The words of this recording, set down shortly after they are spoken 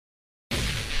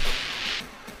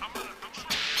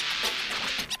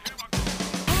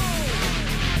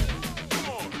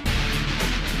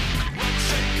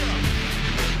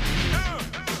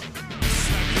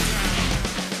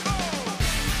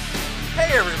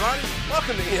everybody.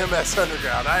 Welcome to EMS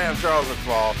Underground. I am Charles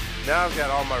McFall. Now I've got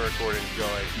all my recordings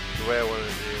going the way I wanted to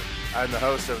do. I'm the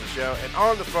host of the show, and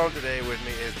on the phone today with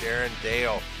me is Darren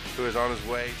Dale, who is on his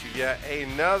way to yet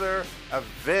another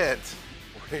event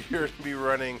where you're going to be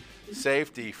running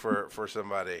safety for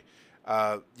somebody.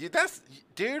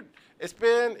 Dude, it's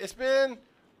been,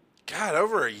 God,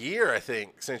 over a year, I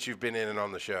think, since you've been in and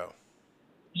on the show.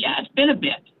 Yeah, it's been a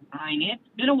bit. I mean,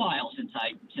 it's been a while since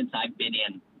I've been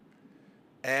in.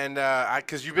 And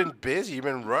because you've been busy, you've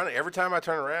been running. Every time I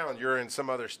turn around, you're in some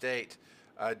other state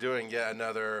doing yet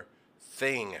another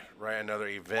thing, right? Another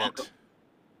event.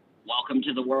 Welcome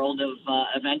to the world of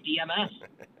event EMS.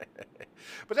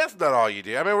 But that's not all you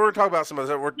do. I mean, we're going to talk about some of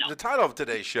the. No. The title of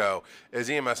today's show is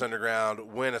EMS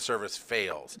Underground: When a Service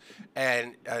Fails.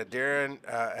 And Darren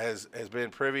has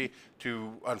been privy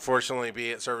to, unfortunately,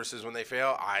 be at services when they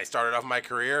fail. I started off my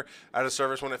career at a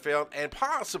service when it failed, and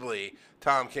possibly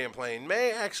Tom Camplain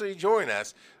may actually join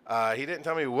us. He didn't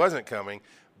tell me he wasn't coming,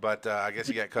 but I guess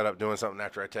he got caught up doing something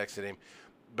after I texted him.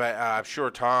 But I'm sure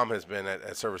Tom has been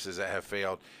at services that have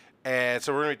failed. And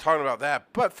so we're going to be talking about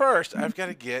that. But first, I've got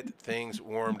to get things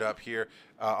warmed up here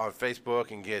on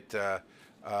Facebook and get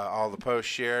all the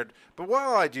posts shared. But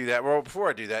while I do that,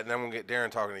 before I do that, and then we'll get Darren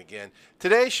talking again,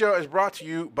 today's show is brought to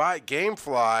you by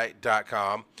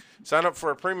Gamefly.com. Sign up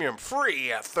for a premium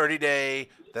free 30-day,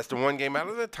 that's the one game out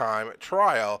of the time,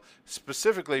 trial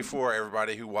specifically for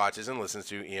everybody who watches and listens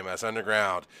to EMS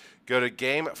Underground. Go to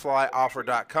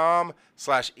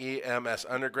GameFlyOffer.com/EMS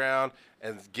Underground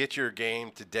and get your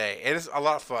game today. It is a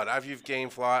lot of fun. I've used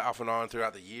Gamefly off and on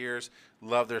throughout the years.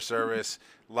 Love their service.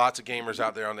 Lots of gamers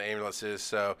out there on the ambulances.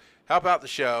 So help out the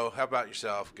show. Help out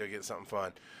yourself. Go get something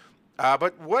fun.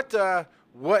 But what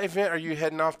event are you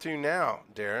heading off to now,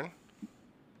 Darren?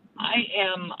 I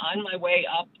am on my way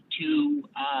up to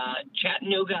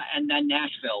Chattanooga and then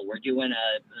Nashville. We're doing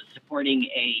supporting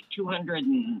a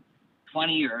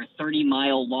 220 or 30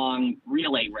 mile long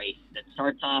relay race that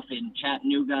starts off in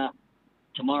Chattanooga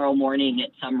tomorrow morning at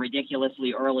some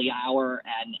ridiculously early hour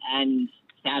and ends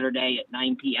Saturday at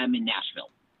 9 p.m. in Nashville.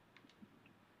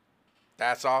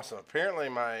 That's awesome. Apparently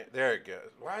there it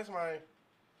goes. Why is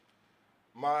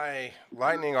my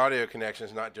Lightning audio connection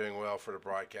is not doing well for the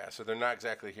broadcast, so they're not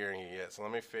exactly hearing you yet. So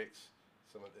let me fix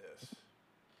some of this.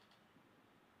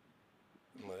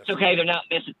 It's okay. They're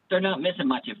not missing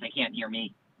much if they can't hear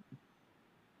me.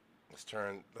 Let's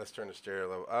turn the stereo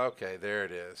level. Okay, there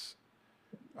it is.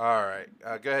 All right.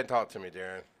 Go ahead and talk to me,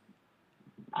 Darren.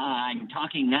 I'm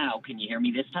talking now. Can you hear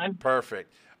me this time?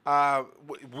 Perfect.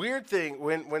 Weird thing,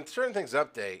 when certain things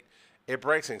update, it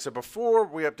breaks things. So before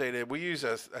we updated, we use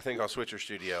a thing called Switcher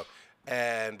Studio.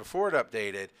 And before it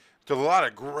updated, there's a lot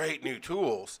of great new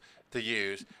tools to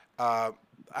use. I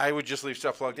would just leave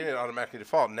stuff plugged in and automatically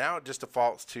default. Now it just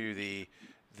defaults to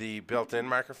the built-in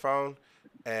microphone.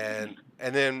 And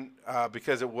then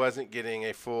because it wasn't getting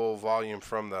a full volume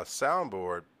from the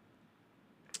soundboard,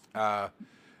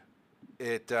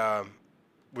 it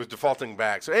was defaulting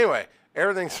back. So anyway,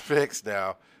 everything's fixed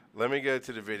now. Let me go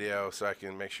to the video so I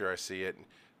can make sure I see it,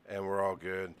 and we're all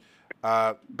good.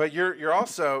 But you're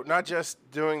also not just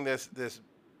doing this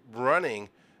running,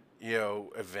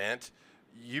 event.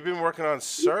 You've been working on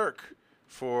Cirque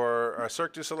for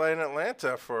Cirque du Soleil in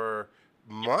Atlanta for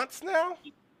months now.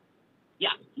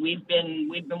 Yeah, we've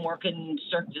been working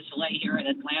Cirque du Soleil here in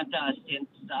Atlanta since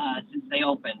they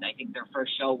opened. I think their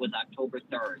first show was October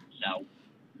 3rd. So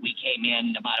we came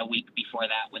in about a week before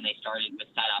that when they started with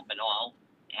setup and all,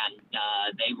 and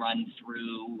they run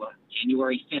through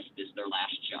January 5th is their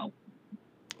last show.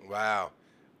 Wow,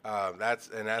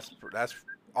 that's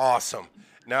awesome.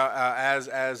 Now, as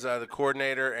the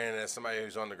coordinator and as somebody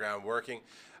who's on the ground working,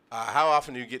 how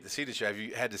often do you get to see the show? Have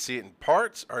you had to see it in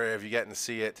parts, or have you gotten to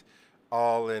see it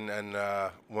all in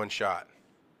one shot?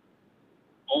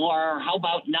 Or how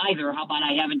about neither? How about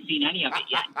I haven't seen any of it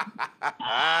yet?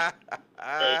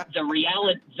 The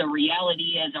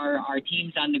reality is our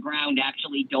teams on the ground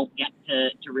actually don't get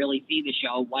to really see the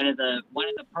show. One of the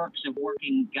perks of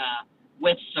working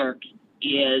with Cirque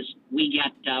is we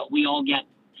all get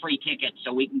free tickets,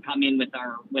 so we can come in with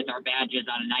our badges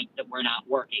on a night that we're not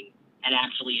working and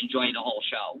actually enjoy the whole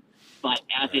show. But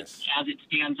as it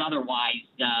stands otherwise,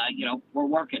 we're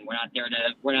working. We're not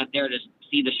there to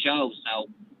see the show, so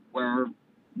we're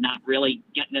not really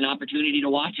getting an opportunity to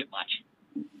watch it much.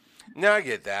 No, I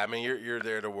get that. I mean, you're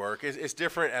there to work. It's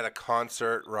different at a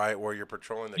concert, right, where you're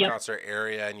patrolling the concert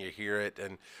area and you hear it,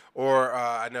 or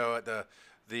I know at the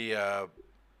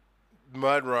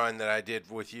mud run that I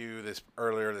did with you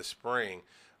earlier this spring.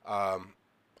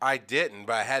 I didn't,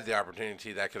 but I had the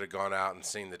opportunity that I could have gone out and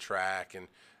seen the track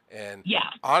And Yeah.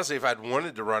 honestly, if I'd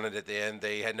wanted to run it at the end,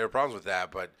 they had no problems with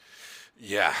that. But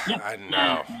yeah, Yep. I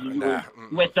know. Nah,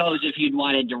 With those, if you'd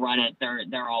wanted to run it,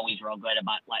 they're always real good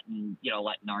about letting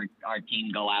our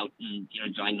team go out and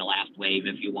join the last wave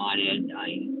if you wanted.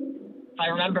 If I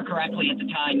remember correctly, at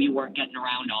the time you weren't getting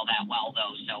around all that well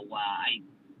though, so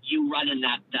you running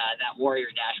that Warrior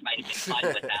Dash might have been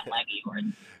fun with that leg of yours.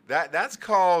 that's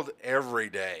called every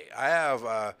day. I have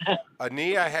a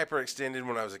knee I hyperextended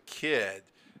when I was a kid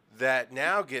that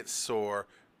now gets sore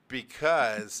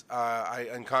because I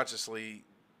unconsciously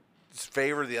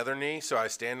favor the other knee, so I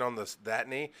stand on that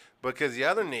knee. Because the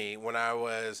other knee, when I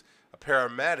was a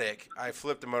paramedic, I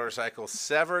flipped a motorcycle,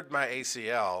 severed my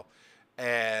ACL,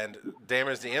 and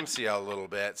damaged the MCL a little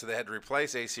bit. So they had to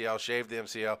replace ACL, shave the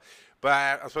MCL. But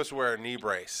I was supposed to wear a knee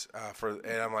brace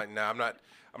and I'm like, no, I'm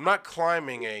not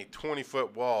climbing a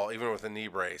 20-foot wall even with a knee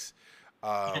brace.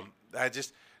 I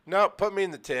just no, put me in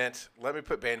the tent. Let me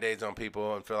put Band-Aids on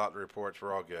people and fill out the reports.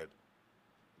 We're all good.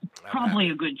 Probably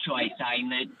a good choice.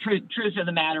 The truth of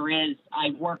the matter is,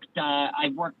 I've worked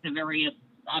the various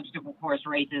obstacle course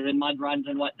races and mud runs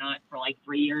and whatnot for like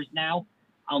 3 years now.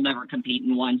 I'll never compete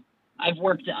in one. I've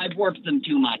worked them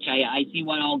too much. I see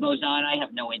what all goes on. I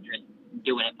have no interest in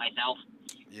doing it myself.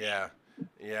 Yeah.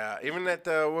 Even at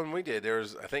the one we did, there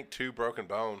was I think 2 broken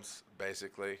bones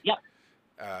basically. Yep.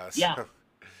 Yeah.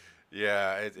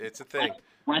 Yeah, it's a thing.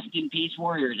 Rest in peace,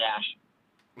 Warrior Dash.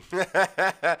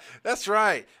 That's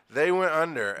right. They went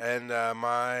under, and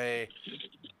my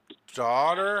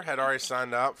daughter had already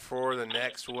signed up for the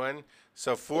next one.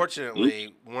 So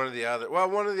fortunately, one of the other,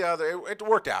 it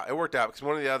worked out. It worked out because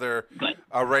one of the other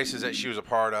races that she was a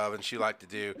part of and she liked to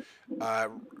do,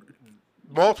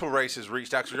 multiple races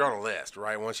reached out because you're on a list,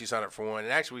 right? Once you sign up for one,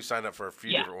 and actually we signed up for a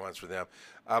few different ones for them,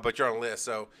 but you're on a list.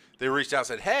 So they reached out and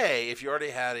said, hey, if you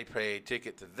already had a paid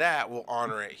ticket to that, we'll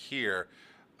honor it here.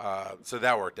 So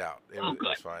that worked out. It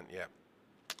was fine, yeah.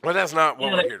 Well, that's not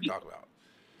what we're here to talk about.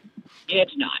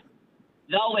 It's not.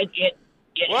 Though it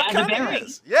has a bearing.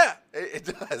 Is. Yeah, it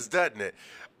does, doesn't it?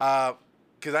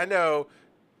 Because I know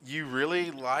you really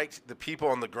liked the people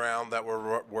on the ground that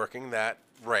were working that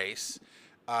race.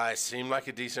 It seemed like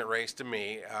a decent race to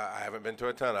me. I haven't been to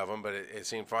a ton of them, but it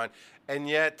seemed fun. And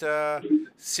yet,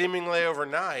 seemingly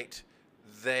overnight,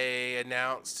 they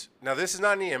announced, now this is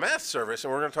not an EMS service,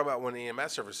 and we're going to talk about when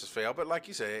EMS services fail, but like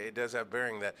you say, it does have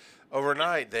bearing that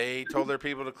overnight they told their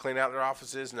people to clean out their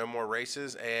offices, no more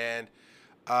races, and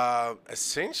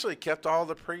essentially kept all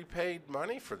the prepaid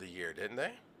money for the year, didn't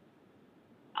they?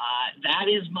 That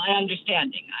is my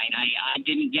understanding. I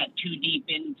didn't get too deep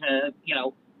into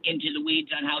the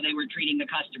weeds on how they were treating the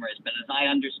customers, but as I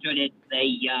understood it,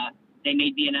 they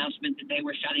made the announcement that they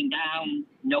were shutting down,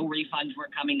 no refunds were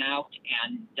coming out,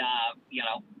 and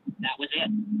that was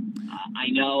it. I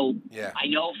know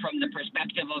from the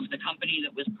perspective of the company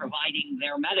that was providing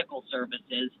their medical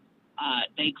services,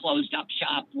 they closed up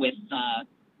shop with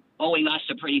owing us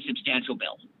a pretty substantial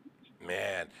bill.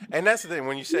 Man, and that's the thing,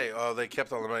 when you say, oh, they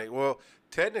kept all the money, well,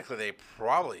 technically they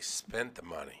probably spent the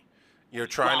money. You're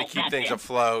trying to keep things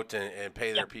afloat and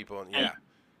pay their people,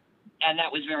 and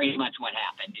that was very much what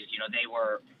happened. Is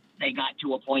they got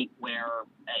to a point where,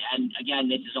 and again,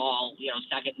 this is all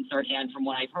second and third hand from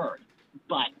what I've heard,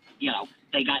 but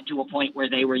they got to a point where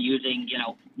they were using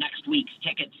next week's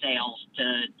ticket sales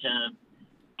to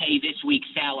pay this week's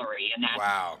salary, and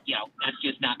that's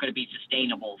just not going to be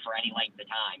sustainable for any length of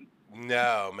time.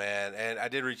 No, man. And I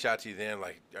did reach out to you then,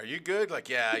 like, are you good? Like,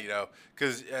 yeah,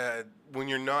 because when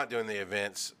you're not doing the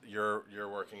events, you're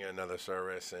working at another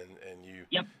service, and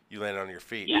you land on your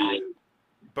feet. Yeah.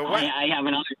 But what? I have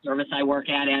another service I work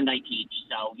at and I teach,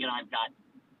 so I've got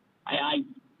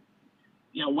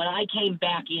when I came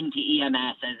back into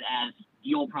EMS, as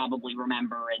you'll probably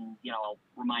remember, and I'll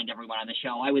remind everyone on the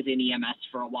show, I was in EMS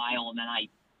for a while, and then I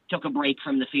took a break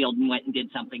from the field and went and did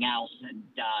something else, and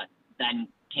then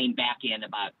came back in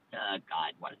about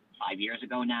 5 years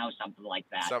ago now, something like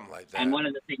that. Something like that. And one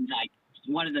of the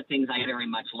things I very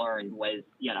much learned was,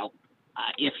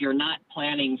 if you're not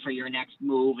planning for your next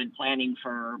move and planning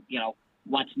for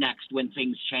what's next when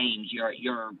things change,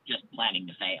 you're just planning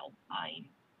to fail.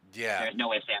 There's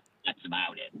no ifs, ands, or buts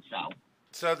about it.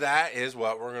 So that is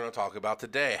what we're going to talk about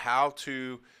today: how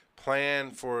to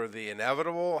plan for the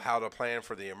inevitable, how to plan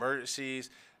for the emergencies.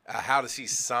 How to see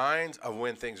signs of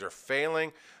when things are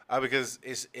failing, because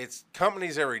it's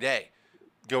companies every day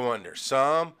go under.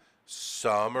 Some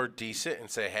are decent and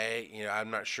say, hey, I'm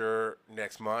not sure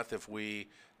next month if we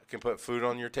can put food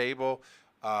on your table.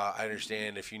 I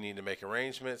understand if you need to make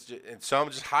arrangements, and some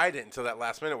just hide it until that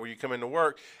last minute where you come into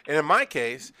work. And in my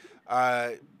case,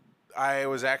 I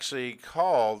was actually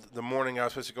called the morning I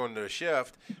was supposed to go into a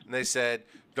shift, and they said,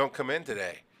 "Don't come in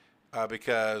today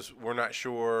because we're not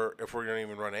sure if we're going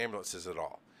to even run ambulances at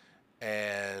all."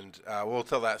 And we'll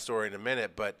tell that story in a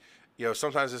minute. But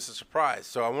sometimes it's a surprise.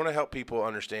 So I want to help people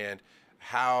understand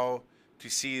how to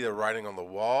see the writing on the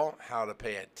wall, how to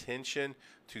pay attention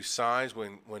to signs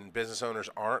when business owners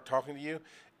aren't talking to you,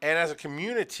 and as a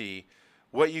community,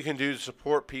 what you can do to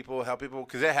support people, help people,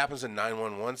 because that happens in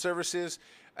 911 services.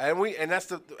 And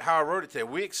that's how I wrote it today.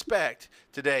 We expect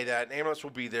today that an ambulance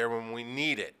will be there when we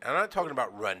need it. I'm not talking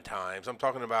about run times. I'm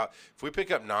talking about if we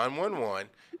pick up 911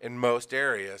 in most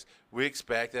areas, we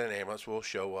expect that an ambulance will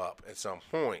show up at some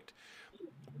point.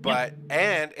 But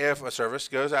and if a service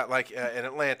goes out, like in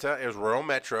Atlanta, it was Rural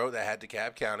Metro that had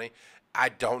DeKalb County. I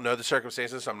don't know the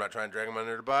circumstances, so I'm not trying to drag them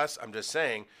under the bus. I'm just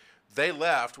saying they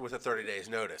left with a 30 days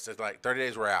notice. It's like 30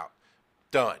 days we're out,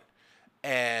 done.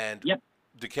 And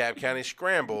DeKalb County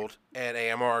scrambled, and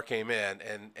AMR came in,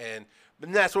 and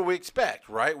that's what we expect,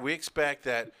 right? We expect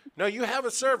that, no, you have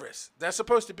a service that's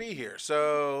supposed to be here,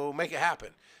 so make it happen.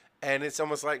 And it's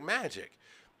almost like magic.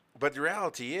 But the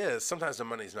reality is sometimes the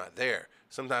money's not there.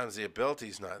 Sometimes the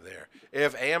ability's not there.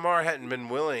 If AMR hadn't been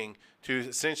willing to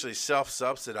essentially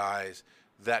self-subsidize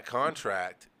that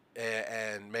contract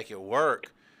and make it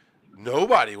work,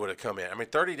 nobody would have come in. I mean,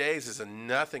 30 days is a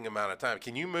nothing amount of time.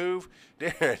 Can you move,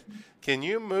 Darren, can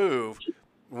you move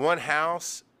one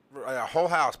house, a whole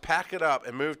house, pack it up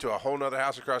and move to a whole nother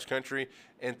house across country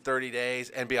in 30 days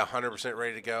and be 100%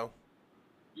 ready to go?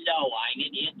 No,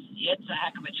 it's a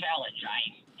heck of a challenge.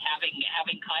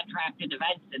 Having contracted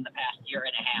events in the past year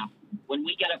and a half, when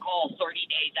we get a call 30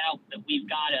 days out that we've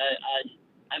got an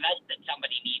event that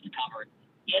somebody needs covered,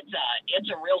 it's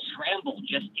a real scramble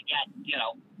just to get,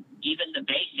 even the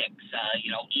basics,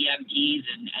 EMTs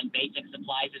and basic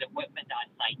supplies and equipment on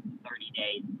site in 30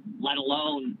 days, let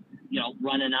alone,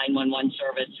 run a 911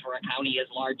 service for a county as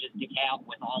large as DeKalb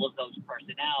with all of those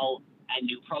personnel and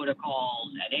new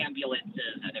protocols and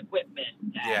ambulances and equipment.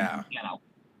 And,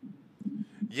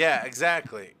 Yeah,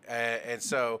 exactly. And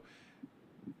so,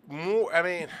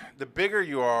 the bigger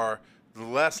you are, the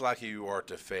less likely you are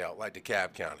to fail, like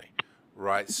DeKalb County,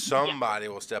 right? Somebody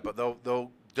will step up.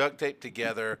 They'll duct tape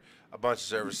together a bunch of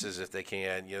services if they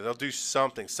can. They'll do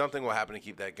something. Something will happen to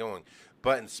keep that going.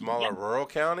 But in smaller rural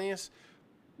counties,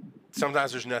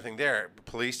 sometimes there's nothing there.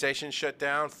 Police stations shut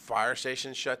down, fire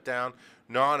stations shut down,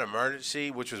 non-emergency,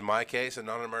 which was my case, a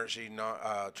non-emergency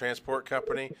transport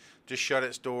company just shut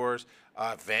its doors.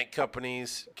 Vent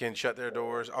companies can shut their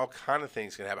doors. All kind of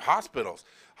things can happen. Hospitals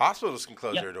can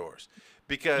close their doors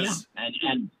because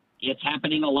and it's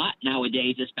happening a lot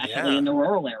nowadays, especially in the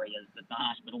rural areas, that the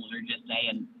hospitals are just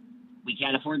saying we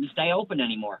can't afford to stay open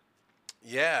anymore.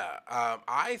 Yeah,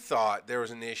 I thought there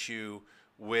was an issue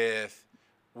with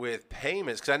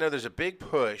payments, because I know there's a big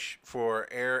push for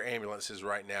air ambulances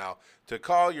right now to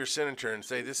call your senator and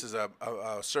say this is a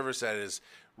service that is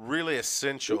really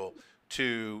essential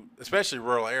to especially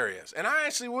rural areas. And I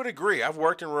actually would agree. I've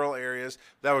worked in rural areas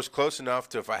that was close enough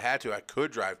to, if I had to, I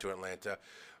could drive to Atlanta.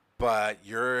 But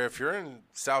if you're in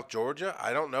South Georgia,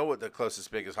 I don't know what the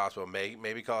closest biggest hospital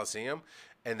maybe Coliseum,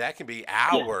 and that can be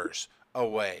hours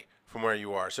away from where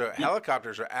you are. So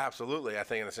helicopters are absolutely, I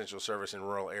think, an essential service in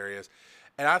rural areas.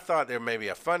 And I thought there may be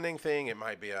a funding thing. It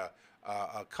might be a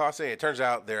cost thing. It turns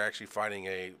out they're actually fighting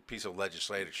a piece of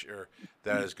legislature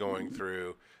that is going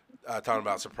through talking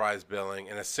about surprise billing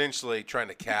and essentially trying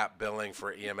to cap billing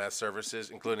for EMS services,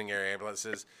 including air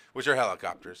ambulances, which are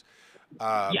helicopters,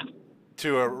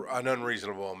 to an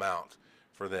unreasonable amount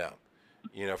for them.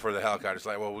 For the helicopters,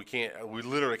 like, well, we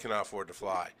literally cannot afford to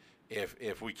fly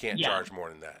if we can't charge more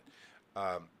than that.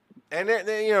 And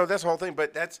that's the whole thing.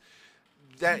 But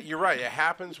that you're right. It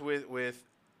happens with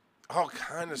all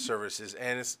kind of services,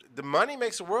 and the money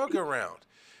makes the world go round.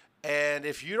 And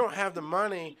if you don't have the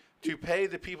money to pay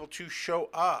the people to show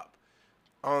up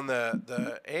on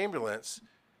the ambulance,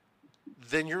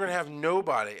 then you're going to have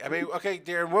nobody. I mean, okay,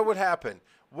 Darren, what would happen?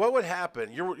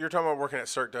 You're talking about working at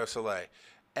Cirque du Soleil,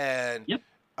 and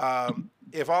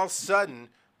if all of a sudden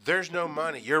there's no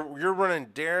money, you're running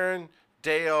Darren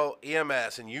Dale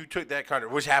EMS, and you took that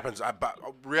contract, which happens,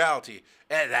 reality,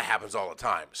 and that happens all the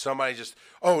time. Somebody just,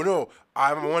 oh no,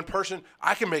 I'm one person,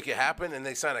 I can make it happen, and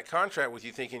they sign a contract with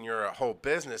you thinking you're a whole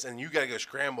business, and you got to go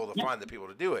scramble to find the people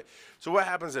to do it. So what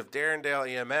happens if Darren Dale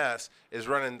EMS is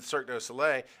running Cirque du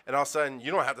Soleil, and all of a sudden you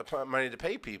don't have the money to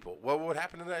pay people? What would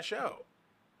happen to that show?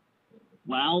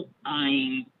 Well,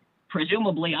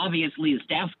 presumably, obviously, the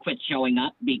staff quit showing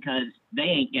up because they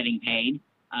ain't getting paid.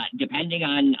 Depending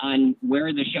on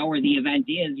where the show or the event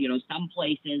is, some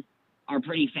places are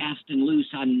pretty fast and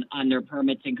loose on their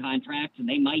permits and contracts, and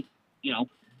they might,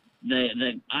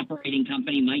 the operating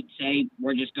company might say,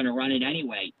 we're just going to run it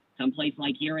anyway. Someplace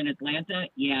like here in Atlanta,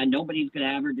 yeah, nobody's going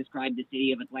to ever describe the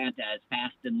city of Atlanta as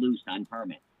fast and loose on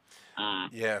permits.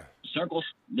 Yeah. Circle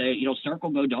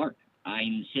go dark. I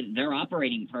mean, their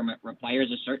operating permit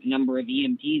requires a certain number of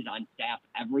EMTs on staff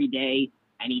every day,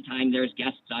 anytime there's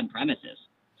guests on premises.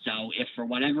 So if for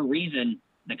whatever reason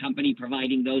the company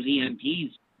providing those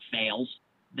EMTs fails,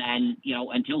 then,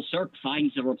 until CERC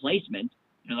finds a replacement,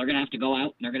 they're going to have to go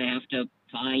out and they're going to have to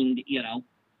find,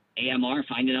 AMR,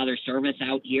 find another service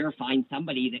out here, find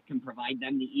somebody that can provide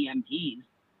them the EMTs,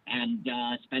 and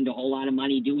spend a whole lot of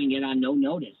money doing it on no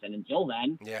notice. And until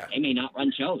then, they may not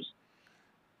run shows.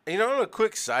 On a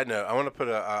quick side note, I want to put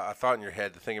a thought in your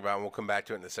head to think about, and we'll come back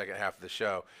to it in the second half of the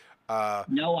show.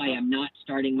 No, I am not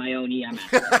starting my own EMS.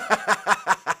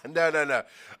 No.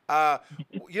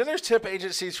 There's temp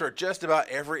agencies for just about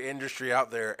every industry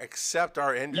out there except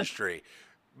our industry. Yep.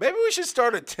 Maybe we should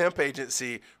start a temp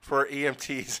agency for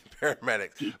EMTs and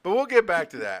paramedics. But we'll get back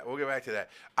to that.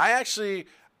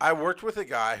 I worked with a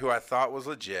guy who I thought was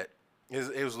legit.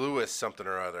 It was Lewis something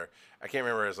or other. I can't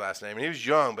remember his last name. And he was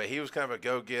young, but he was kind of a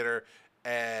go-getter.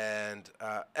 And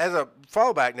as a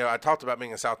fallback note, I talked about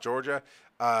being in South Georgia.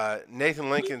 Nathan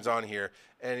Lincoln's on here,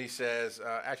 and he says,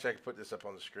 actually, I can put this up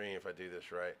on the screen if I do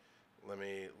this right. Let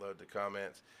me load the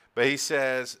comments. But he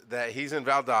says that he's in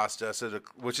Valdosta,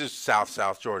 which is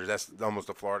South Georgia. That's almost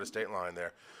the Florida state line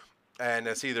there. And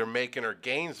that's either Macon or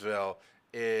Gainesville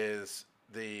is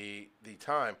the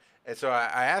time. And so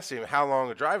I asked him, how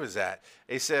long a drive is that?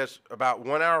 He says about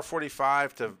 1 hour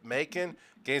 45 to Macon.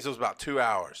 Gainesville's about 2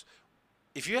 hours.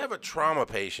 If you have a trauma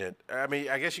patient, I mean,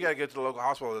 I guess you got to go to the local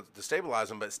hospital to stabilize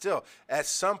them, but still, at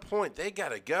some point, they got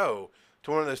to go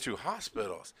to one of those two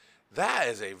hospitals. That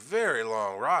is a very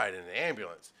long ride in an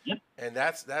ambulance. Yep. And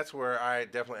that's where I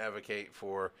definitely advocate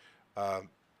for air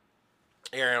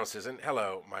ambulances. And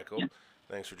hello, Michael. Yep.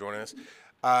 Thanks for joining us.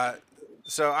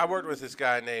 So I worked with this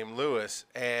guy named Lewis,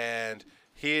 and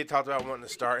he had talked about wanting to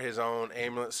start his own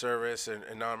ambulance service and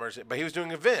non-emergency, but he was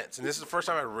doing events. And this is the first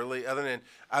time I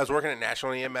was working at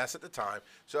National EMS at the time.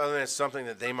 So other than something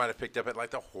that they might have picked up at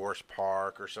like the horse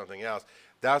park or something else,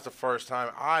 that was the first time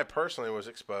I personally was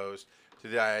exposed to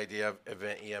the idea of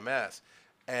event EMS.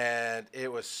 And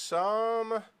it was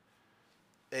some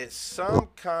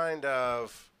kind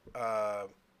of,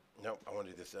 nope, I want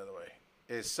to do this the other way.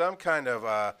 It's some kind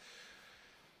of,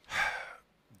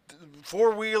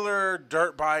 four-wheeler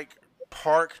dirt bike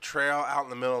park trail out in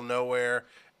the middle of nowhere,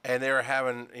 and they were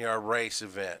having a race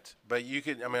event. But you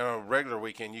could, on a regular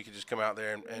weekend, you could just come out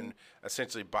there and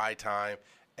essentially buy time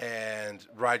and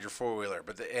ride your four-wheeler.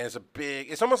 But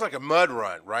it's almost like a mud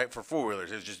run, right, for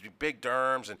four-wheelers. It's just big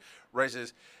derms and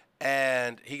races.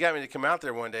 And he got me to come out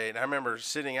there one day, and I remember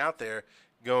sitting out there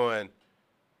going,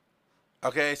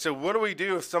 okay, so what do we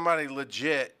do if somebody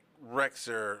legit wrecks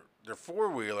their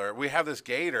four-wheeler? We have this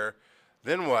gator.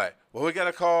 Then what? Well, we got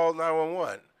to call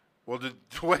 911. Well,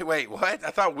 wait, what? I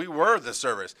thought we were the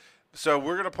service. So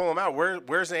we're going to pull them out.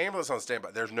 Where's the ambulance on standby?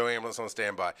 There's no ambulance on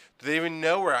standby. Do they even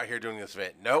know we're out here doing this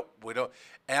event? Nope, we don't.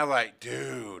 And I'm like,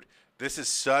 dude, this is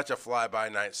such a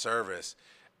fly-by-night service.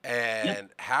 And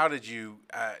how did you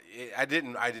I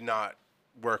did not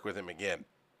work with him again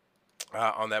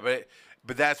on that.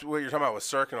 But that's what you're talking about with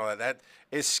CERC and all that. That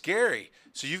is scary.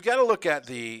 So you've got to look at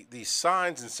the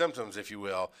signs and symptoms, if you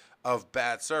will, of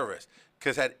bad service.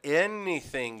 Because had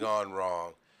anything gone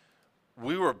wrong,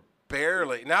 we were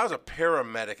barely – now I was a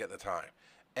paramedic at the time.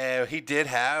 And he did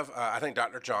have I think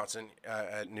Dr. Johnson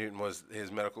at Newton was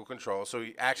his medical control. So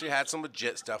he actually had some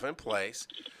legit stuff in place.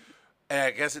 And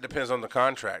I guess it depends on the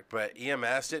contract. But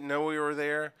EMS didn't know we were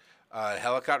there.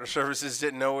 Helicopter services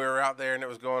didn't know we were out there and it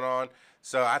was going on.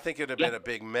 So I think it would have been a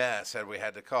big mess had we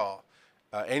had to call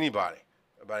anybody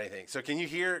about anything. So can you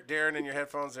hear Darren in your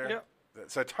headphones there? Yep.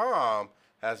 So Tom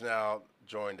has now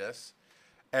joined us,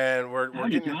 and we're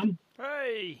getting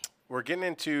we're getting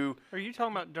into. Are you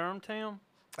talking about Durhamtown?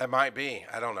 It might be.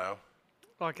 I don't know.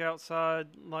 Like outside,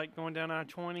 like going down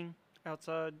I-20,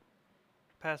 outside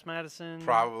past Madison.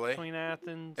 Probably. Between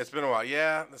Athens. It's been a while.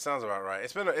 Yeah, that sounds about right.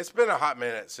 It's been a hot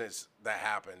minute since that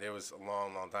happened. It was a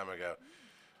long time ago.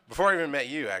 Before I even met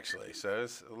you, actually. So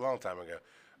it's a long time ago.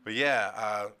 But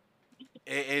yeah,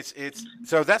 it's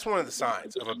so that's one of the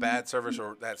signs of a bad service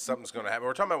or that something's going to happen.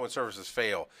 We're talking about when services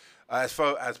fail. As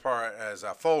far as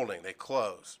folding, they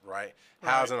close, right?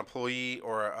 How as an employee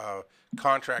or a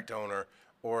contract owner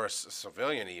or a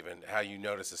civilian even, how you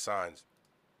notice the signs.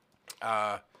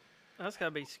 That's got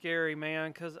to be scary,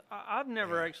 man, because I've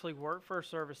never actually worked for a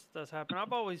service that's happened.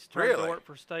 I've always tried to work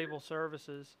for stable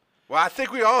services. Well, I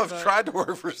think we all have But- tried to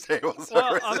work for stable services.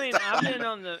 Well, I mean, I've been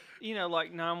on the,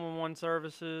 like 911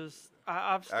 services.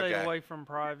 I've stayed Okay. away from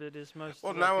private as most.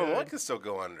 Well, as I 911 could. can still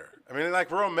go under. I mean,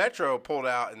 like rural Metro pulled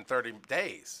out in 30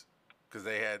 days because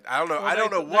they had. I don't know. Well, I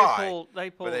don't know they why. They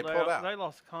pulled, they pulled out. They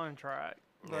lost contract,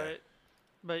 Yeah.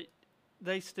 but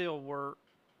they still were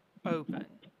open.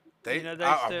 They, You know, they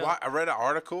I, still- I read an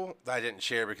article that I didn't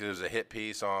share because it was a hit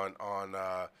piece on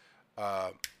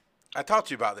I talked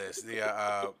to you about this,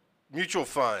 the mutual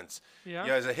funds. Yeah. You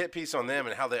know, there's a hit piece on them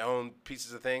and how they own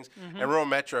pieces of things. Mm-hmm. And Rural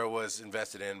Metro was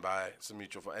invested in by some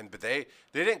mutual funds, but they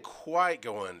didn't quite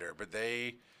go under, but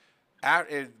it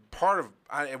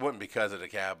wasn't because of the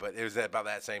cab, but it was about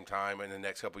that same time. In the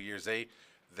next couple of years,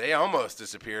 they almost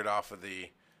disappeared off of the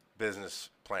business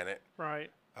planet. Right.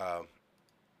 But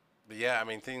yeah, I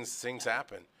mean things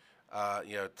happen.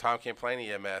 Tom Camplain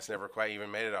EMS never quite even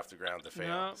made it off the ground to fail.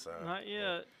 No, So not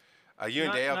yet. you and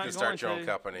Not- Dale not can start your going own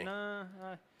to. company. No,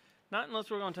 not unless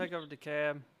we're going to take over the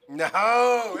cab. No,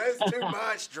 that's too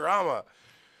much drama.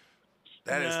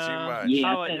 That is too No. much. Yeah,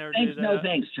 I would never thanks, do no that.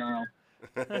 thanks, Charles.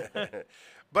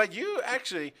 But you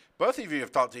actually, both of you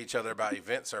have talked to each other about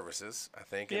event services, I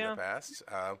think, in Yeah. the past.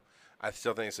 I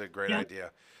still think it's a great Yeah.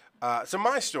 idea. So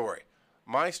my story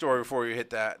before you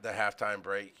hit the halftime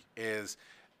break is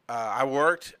I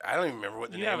worked, I don't even remember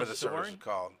what the You name have of a the service story? was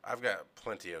called. I've got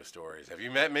plenty of stories. Have you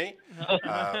met me?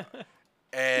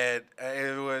 And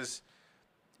it was,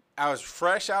 I was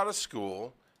fresh out of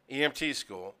school, EMT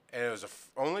school, and it was the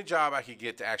only job I could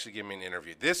get to actually give me an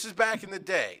interview. This is back in the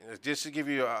day. Just to give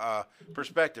you a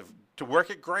perspective, to work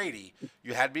at Grady,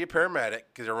 you had to be a paramedic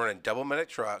because they're running double medic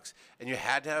trucks, and you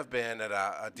had to have been at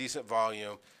a decent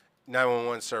volume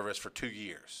 911 service for 2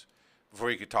 years before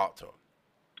you could talk to them.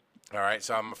 All right,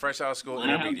 so I'm fresh out of school, Wow,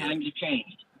 how intermediate. times have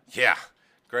changed. Yeah.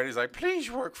 Grady's like, please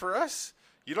work for us.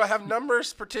 You don't have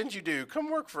numbers? Pretend you do. Come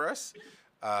work for us.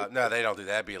 No, they don't do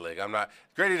that. That'd be illegal.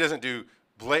 Grady doesn't do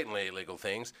blatantly illegal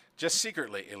things, just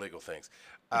secretly illegal things.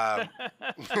 Not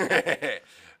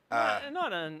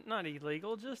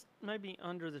illegal, just maybe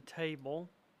under the table.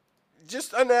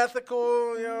 Just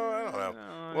unethical, I don't know.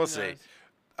 No, We'll who see. knows?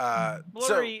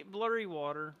 Blurry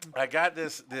water. I got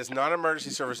this non-emergency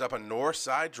service up on North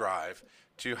Side Drive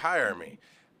to hire me,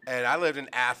 and I lived in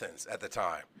Athens at the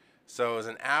time, so it was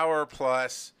an hour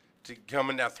plus to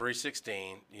coming down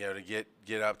 316, to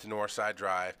get up to North Side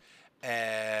Drive,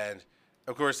 and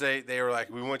of course they were like,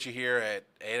 we want you here at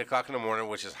 8 o'clock in the morning,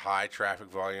 which is high traffic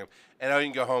volume, and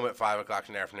you can go home at 5 o'clock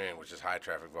in the afternoon, which is high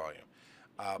traffic volume.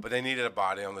 But they needed a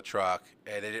body on the truck,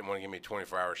 and they didn't want to give me a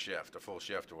 24-hour shift, a full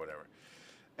shift or whatever.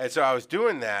 And so I was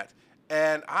doing that,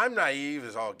 and I'm naive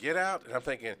as all get out, and I'm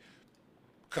thinking,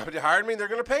 company hired me, they're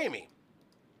going to pay me.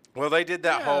 Well, they did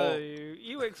that No, whole.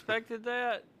 you expected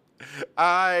that?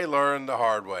 I learned the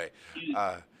hard way.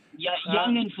 Yeah,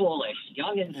 young and foolish.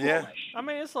 Young and foolish. Yeah. I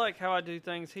mean, it's like how I do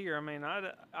things here. I mean,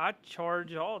 I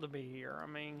charge y'all to be here. I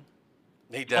mean,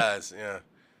 He does, yeah.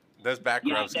 Those back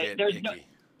Yeah, rubs get there's no- icky.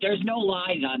 There's no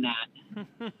lies on that.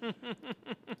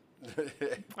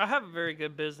 I have a very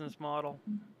good business model.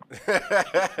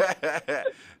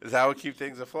 Is how we keep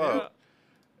things afloat.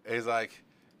 He's like,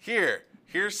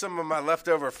 here's some of my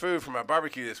leftover food from my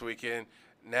barbecue this weekend.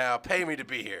 Now pay me to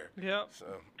be here. Yep. So,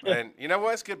 and you know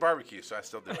what? It's good barbecue, so I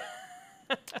still do it.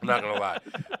 I'm not gonna lie.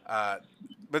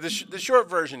 But the short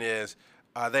version is,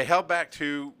 they held back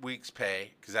 2 weeks'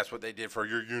 pay because that's what they did for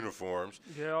your uniforms,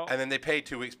 Yeah. and then they paid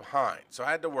 2 weeks behind. So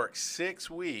I had to work 6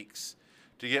 weeks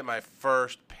to get my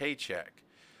first paycheck.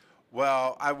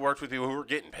 Well, I worked with people who were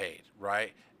getting paid,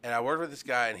 right? And I worked with this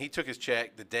guy, and he took his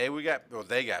check the day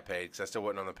they got paid because I still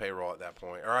wasn't on the payroll at that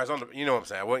point, or I was on the, you know what I'm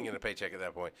saying? I wasn't getting a paycheck at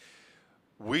that point.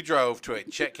 We drove to a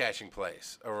check cashing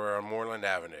place over on Moreland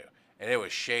Avenue, and it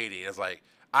was shady. It was like,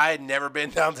 I had never been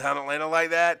downtown Atlanta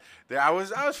like that. I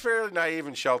was fairly naive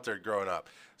and sheltered growing up.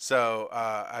 So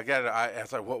I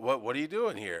was like, what are you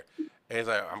doing here? And he's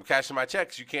like, I'm cashing my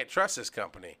checks. You can't trust this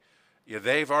company.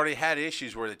 They've already had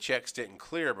issues where the checks didn't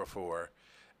clear before,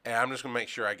 and I'm just going to make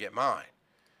sure I get mine.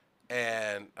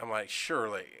 And I'm like,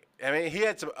 surely. I mean, he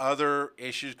had some other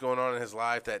issues going on in his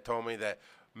life that told me that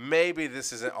maybe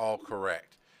this isn't all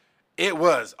correct. It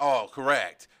was all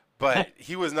correct, but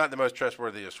he was not the most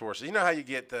trustworthy of sources. You know how you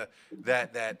get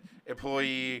that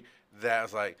employee that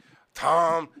was like,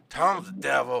 Tom's the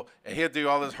devil, and he'll do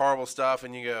all this horrible stuff,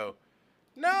 and you go,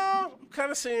 no, I'm kind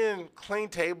of seeing clean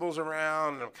tables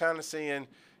around, and I'm kind of seeing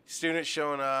students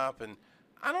showing up, and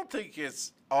I don't think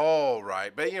it's all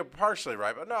right, but partially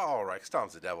right, but not all right. 'Cause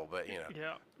Tom's the devil, but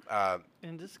Yeah.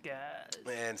 In disguise.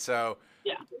 and so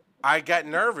Yeah. I got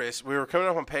nervous. We were coming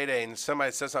up on payday, and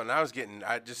somebody said something. I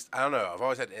don't know. I've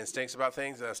always had instincts about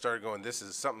things, and I started going, this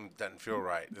is something that doesn't feel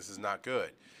right. This is not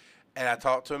good. And I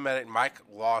talked to a medic. Mike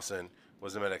Lawson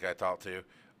was the medic I talked to.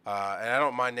 And I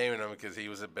don't mind naming him because he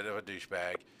was a bit of a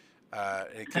douchebag.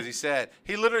 Because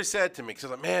he literally said to me, because I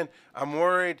was like, man, I'm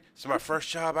worried. It's my first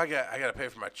job. I got to pay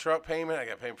for my truck payment. I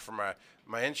got to pay for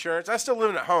my insurance. I still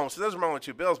living at home, so those are my only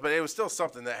two bills. But it was still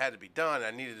something that had to be done.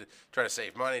 I needed to try to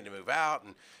save money to move out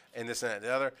and this and that and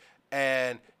the other.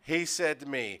 And he said to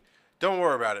me, don't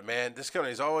worry about it, man. This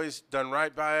company's always done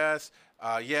right by us.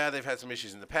 Yeah, they've had some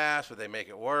issues in the past, but they make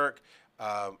it work.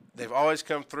 They've always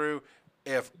come through.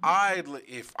 If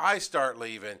I start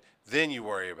leaving, then you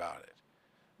worry about it.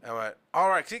 I went, all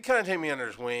right, 'cause he kind of took me under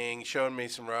his wing, showed me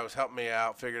some ropes, helped me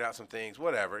out, figured out some things,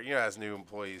 whatever. You know, as new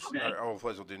employees, or old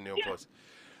employees will do new employees.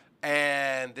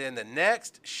 And then the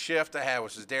next shift I had,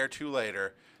 which was a day or two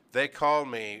later, they called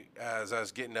me as I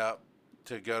was getting up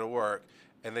to go to work,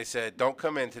 and they said, don't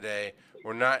come in today.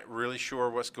 We're not really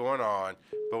sure what's going on,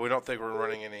 but we don't think we're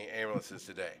running any ambulances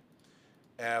today.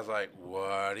 And I was like, what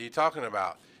are you talking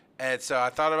about? And so I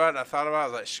thought about it, I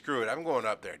was like, screw it. I'm going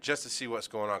up there just to see what's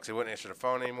going on because they wouldn't answer the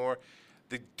phone anymore.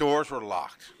 The doors were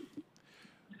locked,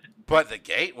 but the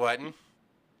gate wasn't.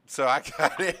 So I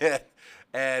got in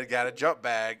and got a jump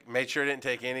bag, made sure I didn't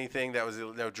take anything that was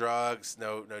no drugs,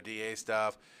 no DA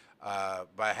stuff. But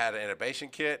I had an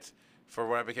intubation kit for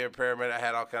when I became a paramedic. I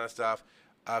had all kind of stuff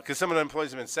because some of the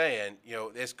employees have been saying, you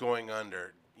know, it's going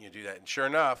under. You do that. And sure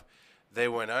enough, they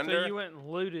went under. So you went and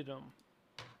looted them.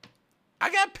 I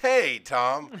got paid,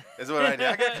 Tom, is what I did.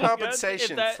 I got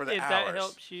compensation for the if hours. That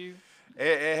helps you.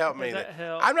 It helped me. That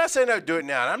help? I'm not saying I do it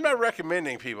now. I'm not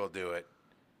recommending people do it,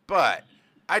 but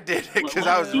I did it because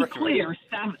I was recommending. Clear,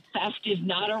 theft is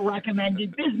not a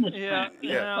recommended business practice.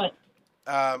 Yeah.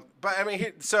 But I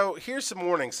mean, here's some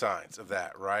warning signs of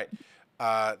that, right?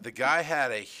 The guy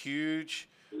had a huge,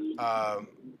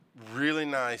 really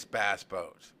nice bass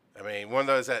boat. I mean, one of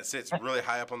those that sits really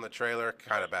high up on the trailer,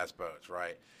 kind of bass boats,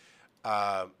 right?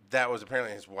 That was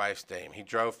apparently his wife's name. He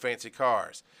drove fancy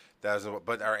cars.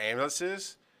 But our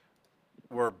ambulances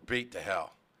were beat to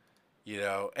hell, you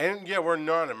know. And yeah, we're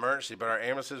not an emergency, but our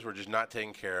ambulances were just not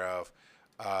taken care of.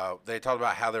 They talked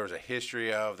about how there was a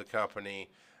history of the company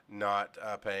not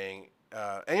paying.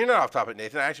 And you're not off topic,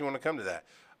 Nathan. I actually want to come to that.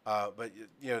 But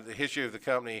you know, the history of the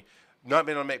company not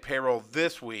being able to make payroll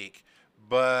this week,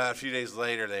 but a few days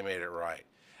later they made it right.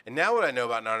 And now what I know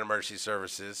about non-emergency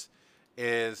services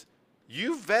is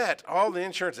you vet all the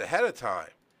insurance ahead of time.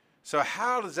 So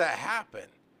how does that happen?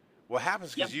 What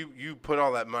happens because you put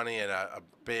all that money in a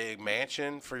big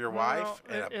mansion for your wife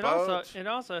and a boat? It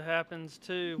also happens,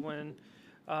 too, when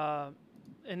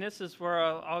and this is where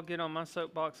I'll get on my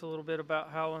soapbox a little bit about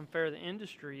how unfair the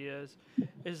industry is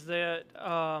that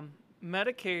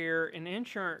Medicare and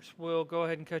insurance will go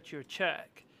ahead and cut you a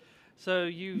check. So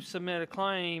you submit a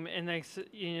claim, and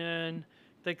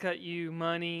they cut you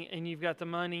money, and you've got the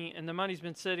money, and the money's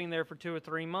been sitting there for 2 or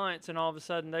 3 months, and all of a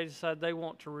sudden they decide they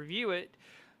want to review it,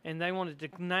 and they want to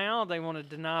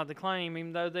deny the claim,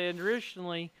 even though they had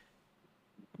originally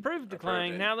approved the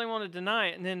claim. Now they want to deny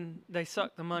it, and then they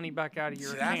suck the money back out of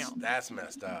your account. That's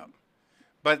messed up.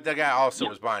 But the guy also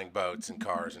was buying boats and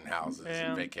cars and houses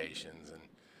and vacations, and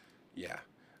yeah.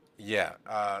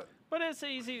 But it's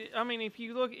easy. I mean, if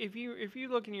you look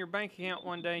in your bank account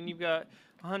one day and you've got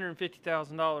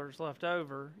 $150,000 left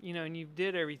over, you know, and you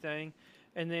did everything,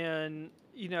 and then,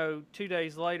 you know, 2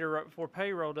 days later, right before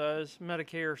payroll does,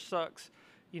 Medicare sucks,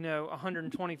 you know,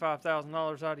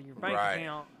 $125,000 out of your bank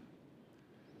account.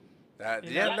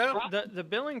 The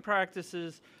billing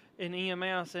practices in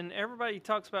EMS, and everybody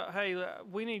talks about, hey,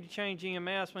 we need to change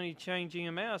EMS,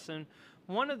 and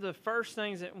one of the first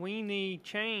things that we need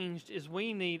changed is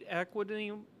we need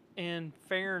equity and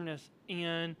fairness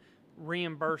in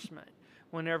reimbursement.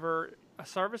 Whenever a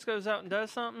service goes out and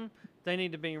does something, they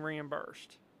need to be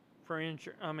reimbursed for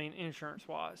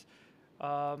insurance-wise.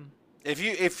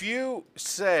 If you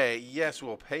say yes,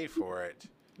 we'll pay for it,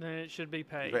 then it should be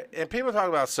paid. And people talk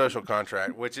about social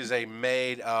contract, which is a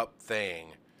made-up thing.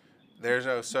 There's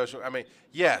no social. I mean,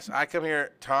 yes, I come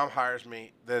here. Tom hires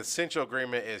me. The essential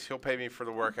agreement is he'll pay me for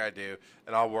the work I do,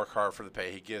 and I'll work hard for the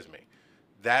pay he gives me.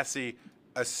 That's the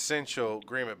essential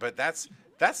agreement. But that's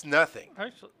nothing.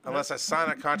 Actually, unless I sign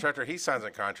a contract or he signs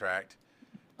a contract.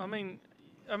 I mean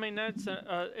that's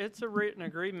it's a written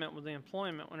agreement with the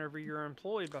employment whenever you're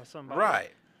employed by somebody. Right.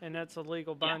 And that's a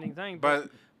legal binding thing. But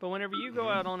whenever you go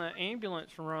out on an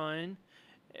ambulance run,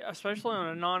 especially on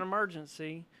a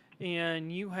non-emergency,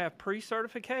 and you have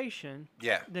pre-certification,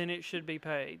 then it should be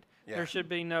paid. Yeah. There should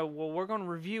be no, well, we're going to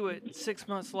review it 6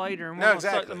 months later and we're No, going to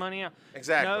suck the exactly. money out.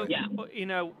 Exactly.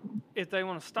 No, if they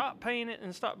want to stop paying it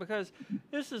and stop, because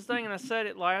this is the thing, and I said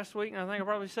it last week, and I think I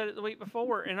probably said it the week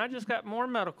before, and I just got more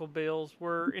medical bills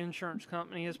where insurance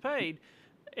company has paid.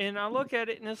 And I look at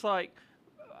it and it's like,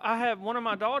 I have one of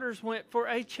my daughters went for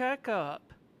a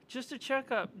checkup, just a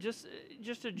checkup, just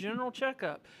a general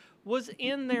checkup. Was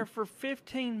in there for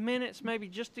 15 minutes maybe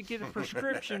just to get a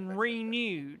prescription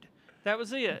renewed. That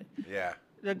was it. Yeah.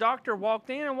 The doctor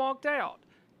walked in and walked out.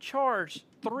 Charged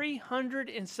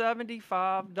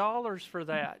 $375 for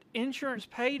that. Insurance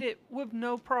paid it with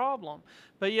no problem.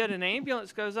 But yet an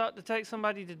ambulance goes out to take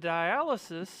somebody to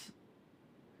dialysis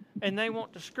and they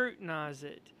want to scrutinize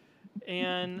it.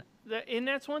 And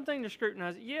that's one thing to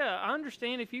scrutinize. Yeah, I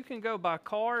understand if you can go by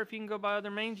car, if you can go by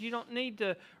other means, you don't need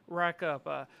to rack up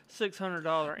a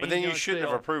 $600 But then you shouldn't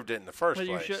have approved it in the first But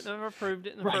place. you shouldn't have approved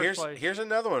it in the first place. Here's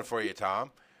another one for you,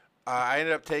 Tom. I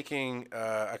ended up taking,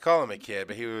 I call him a kid,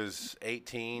 but he was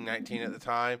 18, 19 at the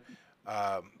time.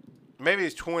 Maybe he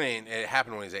was 20, and it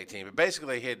happened when he was 18. But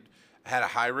basically, he had a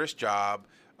high-risk job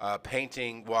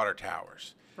painting water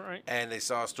towers. Right. And they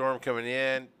saw a storm coming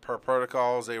in. Per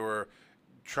protocols, they were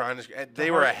trying to.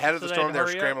 They were ahead of the storm. They were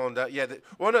scrambling. Yeah.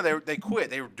 They quit.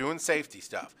 They were doing safety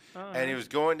stuff. And he was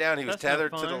going down. He was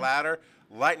tethered to the ladder.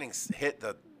 Lightning hit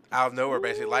out of nowhere.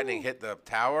 Basically, lightning hit the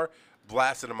tower,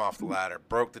 blasted him off the ladder,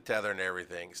 broke the tether and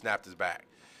everything, snapped his back.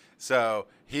 So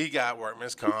he got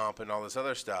workman's comp and all this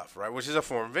other stuff, right? Which is a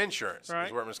form of insurance. Right.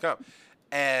 It's workman's comp.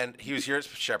 And he was here at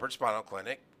Shepherd Spinal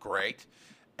Clinic. Great.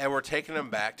 And we're taking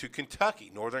him back to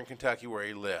Kentucky, northern Kentucky, where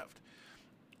he lived.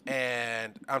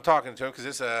 And I'm talking to him because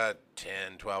it's a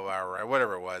 10, 12-hour ride,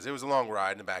 whatever it was. It was a long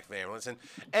ride in the back of the ambulance.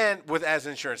 And with as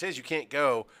insurance is, you can't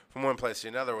go from one place to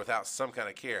another without some kind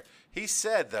of care. He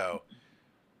said, though,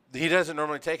 he doesn't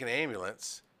normally take an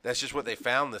ambulance. That's just what they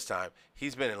found this time.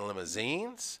 He's been in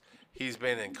limousines. He's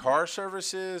been in car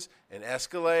services and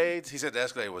Escalades. He said the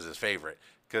Escalade was his favorite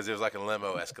because it was like a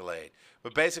limo Escalade.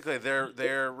 But basically,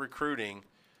 they're recruiting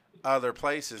other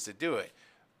places to do it.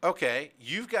 Okay,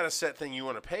 you've got a set thing you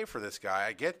want to pay for this guy.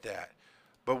 I get that.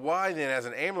 But why then, as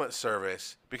an ambulance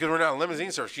service, because we're not a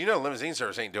limousine service, limousine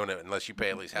service ain't doing it unless you pay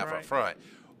at least half up front.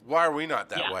 Why are we not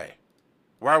that way?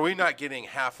 Why are we not getting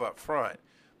half up front?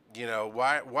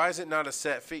 Why is it not a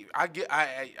set fee?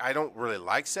 I don't really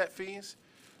like set fees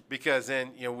because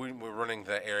then, we're running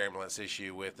the air ambulance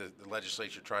issue with the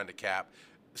legislature trying to cap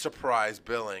surprise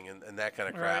billing and that kind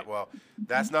of crap. Right. Well,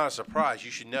 that's not a surprise.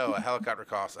 You should know a helicopter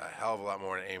costs a hell of a lot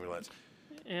more than an ambulance.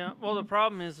 Yeah, well, the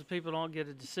problem is that people don't get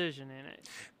a decision in it.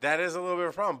 That is a little bit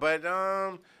of a problem. But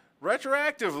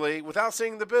retroactively, without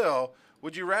seeing the bill,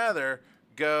 would you rather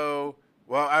go?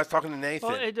 Well, I was talking to Nathan.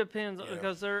 Well, it depends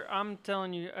because I'm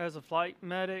telling you, as a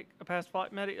past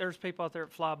flight medic, there's people out there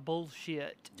that fly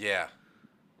bullshit. Yeah.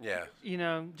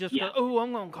 Just go,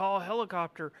 I'm going to call a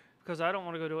helicopter because I don't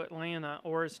want to go to Atlanta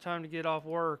or it's time to get off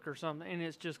work or something, and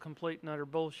it's just complete and utter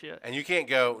bullshit. And you can't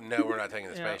go, no, we're not taking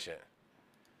this patient.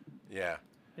 Yeah.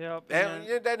 Yep.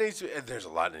 And that needs to. There's a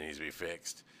lot that needs to be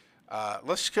fixed.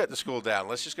 Let's cut the school down.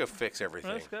 Let's just go fix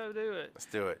everything. Let's go do it. Let's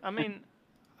do it. I mean,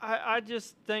 I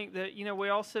just think that we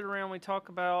all sit around, we talk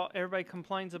about, everybody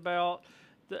complains about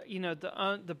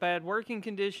the bad working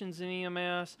conditions in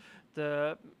EMS,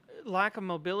 the lack of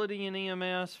mobility in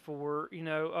EMS for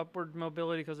upward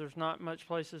mobility because there's not much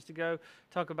places to go.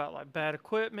 Talk about like bad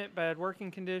equipment, bad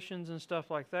working conditions, and stuff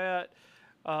like that.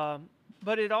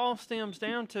 But it all stems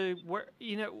down to where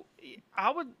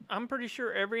I'm pretty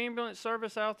sure every ambulance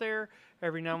service out there,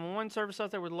 every 911 service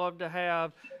out there would love to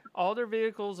have all their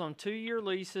vehicles on 2-year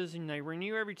leases, and they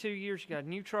renew every 2 years. You got a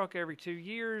new truck every 2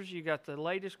 years. You got the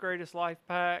latest, greatest life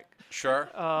pack. Sure.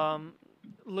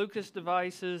 Lucas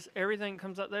devices, everything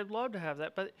comes up. They'd love to have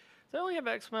that, but they only have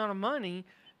X amount of money.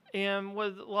 And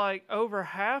with like over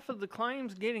half of the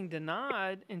claims getting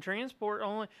denied in transport,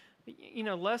 only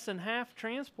less than half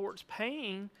transport's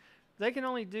paying, they can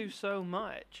only do so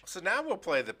much. So now we'll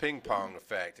play the ping pong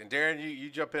effect. And Darren, you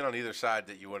jump in on either side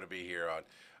that you want to be here on.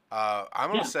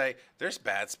 I'm going to say there's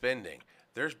bad spending.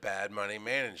 There's bad money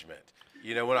management.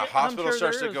 When a hospital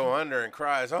starts to go under and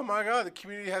cries, "Oh my God, the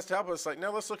community has to help us!" Like,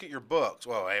 no, let's look at your books.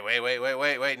 Well,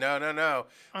 wait, no.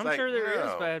 I'm sure there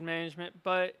is bad management,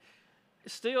 but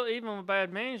still, even with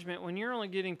bad management, when you're only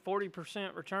getting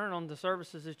 40% return on the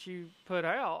services that you put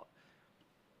out,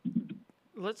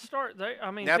 let's start there. I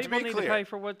mean, people need to pay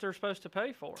for what they're supposed to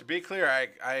pay for. To be clear,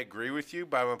 I agree with you,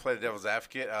 but I'm going to play the devil's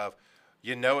advocate of,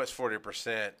 it's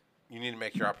 40%. You need to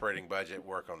make your operating budget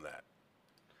work on that.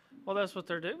 Well, that's what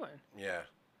they're doing. Yeah.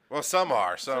 Well, some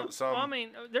are. So, Some well, I mean,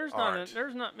 aren't.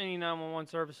 there's not many 911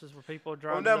 services where people are Well,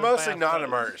 driving. no, those mostly fast boats.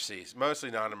 non-emergencies. Mostly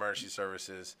non-emergency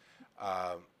services.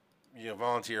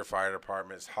 Volunteer fire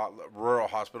departments, rural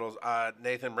hospitals.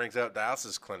 Nathan brings up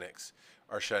dialysis clinics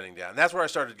are shutting down. That's where I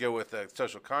started to go with the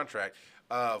social contract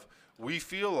of we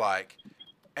feel like,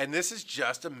 and this is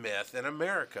just a myth in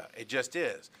America. It just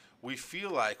is. We feel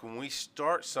like when we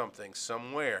start something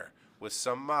somewhere with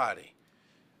somebody,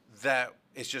 that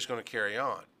it's just going to carry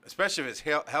on, especially if it's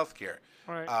health care.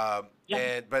 Right.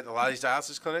 But a lot of these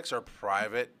dialysis clinics are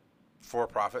private,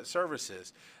 for-profit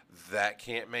services that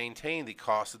can't maintain the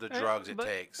cost of the drugs it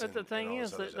takes. But the thing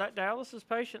is that dialysis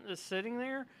patient that's sitting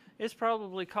there is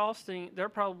probably costing. They're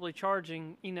probably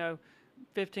charging $1,500,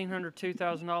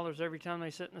 $2,000 every time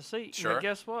they sit in the seat. Sure. And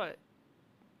guess what?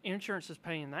 Insurance is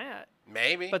paying that.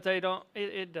 Maybe. But they don't.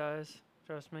 It does.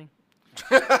 Trust me.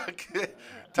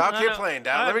 Tom Kipling.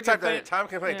 Let me type that in. Tom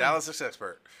Kipling, yeah. dialysis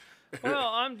expert.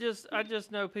 Well, I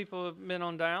just know people have been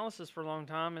on dialysis for a long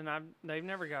time, and they've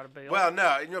never got a bill. Well,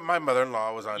 no, my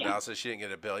mother-in-law was on dialysis. She didn't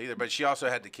get a bill either, but she also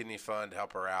had the kidney fund to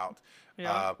help her out.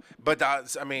 Yeah.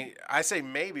 I say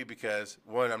maybe because,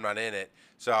 one, I'm not in it,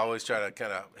 so I always try to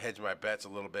kind of hedge my bets a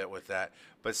little bit with that.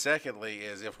 But secondly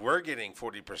is if we're getting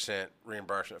 40%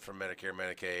 reimbursement from Medicare,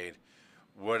 Medicaid,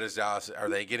 what is dialysis? Are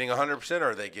they getting 100% or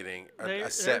are they getting a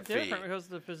set fee? They're different because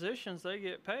the physicians, they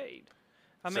get paid.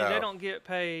 They don't get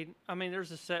paid.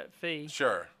 There's a set fee.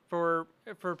 Sure. For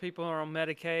people who are on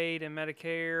Medicaid and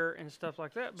Medicare and stuff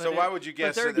like that. But why would you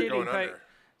guess that they're going under?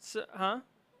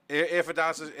 If a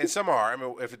dialysis, and some are,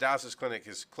 if a dialysis clinic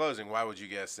is closing, why would you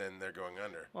guess then they're going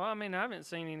under? Well, I haven't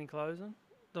seen any closing.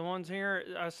 The ones here,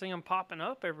 I see them popping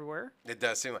up everywhere. It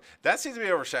does seem like that seems to be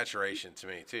oversaturation to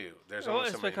me too. There's only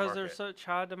so many because market. there's such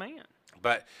high demand.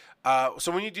 But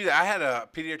so when you do that, I had a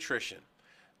pediatrician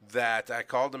that I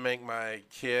called to make my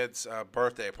kid's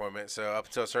birthday appointment. So up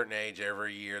until a certain age,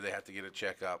 every year they have to get a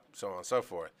checkup, so on and so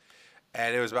forth.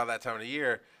 And it was about that time of the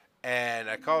year, and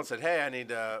I called and said, "Hey, I need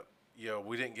to."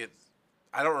 We didn't get.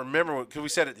 I don't remember because we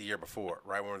said it the year before,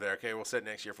 right? When we were there, okay, we'll set it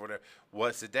next year for whatever.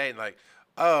 What's the date? And like,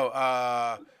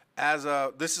 as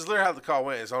of this is literally how the call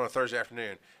went. It's on a Thursday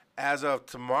afternoon. As of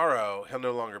tomorrow, he'll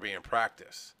no longer be in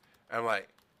practice. I'm like,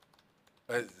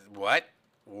 what?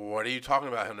 What are you talking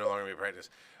about? He'll no longer be in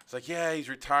practice. It's like, yeah, he's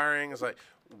retiring. It's like,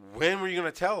 when were you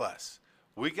going to tell us?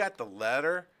 We got the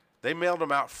letter. They mailed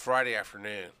him out Friday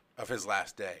afternoon of his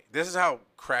last day. This is how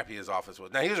crappy his office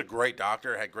was. Now, he was a great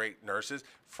doctor, had great nurses.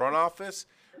 Front office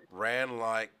ran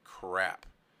like crap.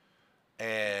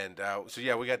 And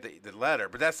we got the letter.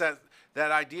 But that's that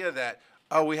idea that,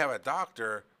 we have a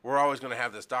doctor. We're always going to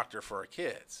have this doctor for our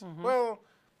kids. Mm-hmm. Well,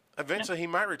 eventually he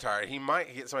might retire. He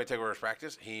might get somebody to take over his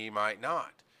practice. He might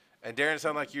not. And Darren, it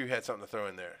sounded like you had something to throw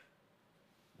in there.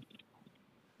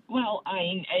 Well,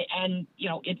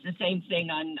 it's the same thing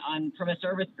on from a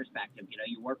service perspective.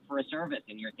 You work for a service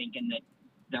and you're thinking that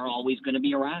they're always going to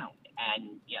be around,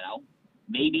 and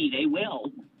maybe they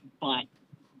will, but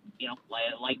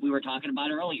like we were talking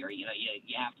about earlier, you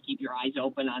have to keep your eyes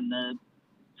open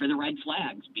for the red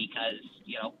flags, because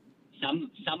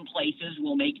some places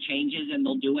will make changes and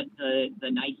they'll do it the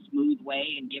nice smooth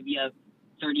way and give you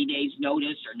 30 days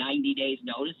notice or 90 days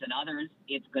notice, and others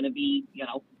it's going to be a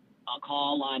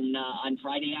call on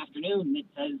Friday afternoon that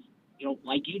says,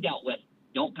 like you dealt with,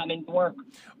 don't come into work.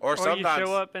 Or sometimes you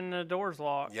show up and the door's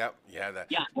locked. Yep, you have that.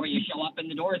 Yeah, or you show up and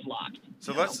the door's locked.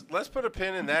 So let's put a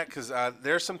pin in that, because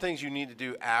there's some things you need to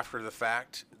do after the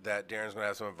fact that Darren's going to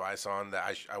have some advice on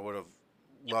that I would have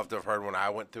loved to have heard when I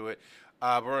went through it.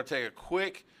 But we're going to take a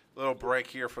quick little break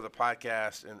here for the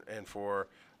podcast and for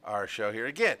our show here.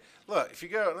 Again, look, if you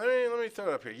go, let me throw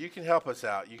it up here. You can help us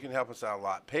out. You can help us out a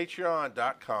lot.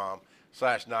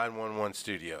 Patreon.com/911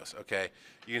 Studios. Okay,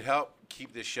 you can help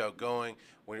keep this show going.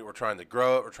 We're trying to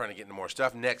grow it. We're trying to get into more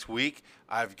stuff. Next week,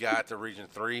 I've got the Region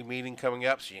 3 meeting coming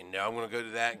up, so I'm going to go to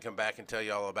that and come back and tell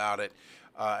you all about it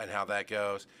and how that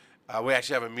goes. We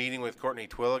actually have a meeting with Courtney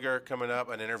Twilliger coming up,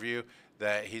 an interview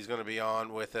that he's going to be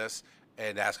on with us,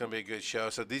 and that's going to be a good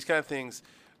show. So these kind of things,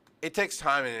 it takes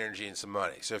time and energy and some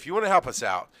money. So if you want to help us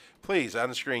out, please, on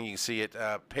the screen you can see it,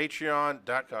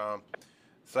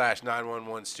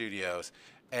 patreon.com/911 Studios.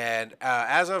 And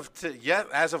as of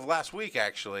last week,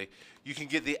 actually, you can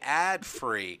get the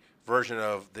ad-free version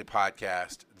of the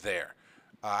podcast there.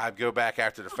 I go back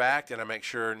after the fact, and I make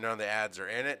sure none of the ads are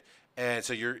in it. And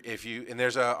so and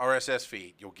there's a RSS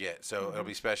feed you'll get. So it'll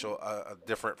be special,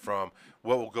 different from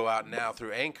what will go out now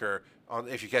through Anchor.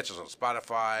 If you catch us on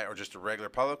Spotify or just a regular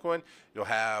public one, you'll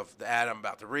have the ad I'm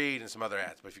about to read and some other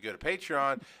ads. But if you go to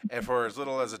Patreon, and for as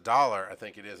little as $1, I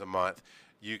think it is a month,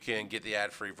 you can get the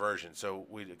ad-free version. So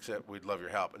we'd love your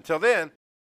help. Until then,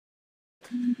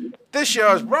 this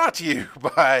show is brought to you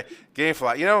by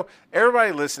GameFly. You know,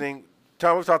 everybody listening,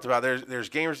 Tom, we've talked about there's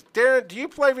gamers. Darren, do you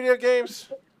play video games?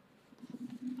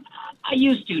 I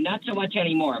used to, not so much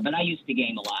anymore, but I used to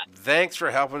game a lot. Thanks for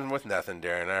helping with nothing,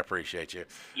 Darren. I appreciate you.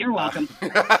 You're welcome.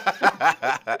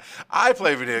 I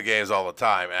play video games all the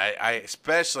time. I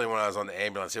especially when I was on the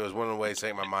ambulance. It was one of the ways to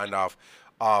take my mind off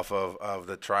of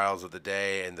the trials of the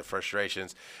day and the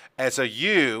frustrations. And so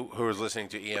you, who is listening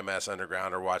to EMS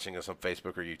Underground or watching us on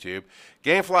Facebook or YouTube,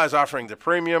 GameFly is offering the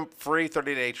premium free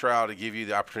 30-day trial to give you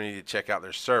the opportunity to check out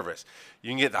their service.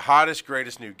 You can get the hottest,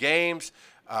 greatest new games.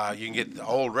 You can get the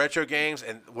old retro games.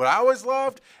 And what I always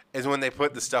loved is when they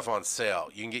put the stuff on sale.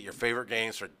 You can get your favorite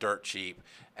games for dirt cheap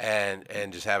and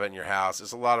just have it in your house.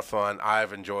 It's a lot of fun.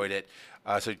 I've enjoyed it.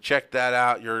 So check that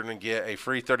out. You're going to get a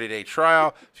free 30-day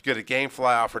trial. If you go to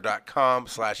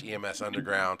gameflyoffer.com/EMS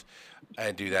Underground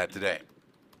and do that today.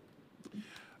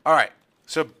 All right.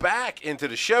 So back into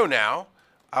the show now.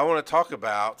 I want to talk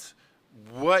about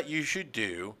what you should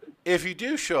do if you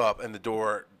do show up and the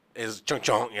door is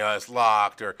chunk, it's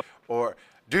locked or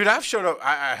dude, I've showed up.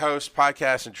 I host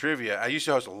podcasts and trivia. I used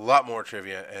to host a lot more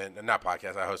trivia and not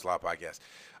podcasts. I host a lot of podcasts,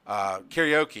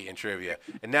 karaoke and trivia,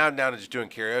 and now I'm down to just doing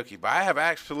karaoke. But I have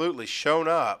absolutely shown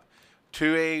up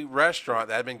to a restaurant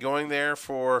that I've been going there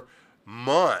for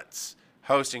months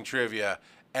hosting trivia,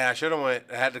 and I should have I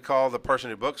had to call the person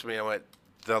who books me. I went,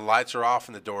 the lights are off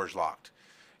and the door's locked.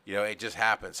 You know, it just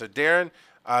happened. So Darren,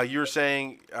 you were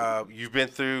saying you've been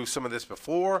through some of this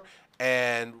before,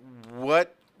 and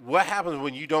what happens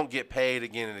when you don't get paid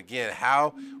again and again?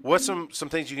 What's some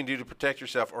things you can do to protect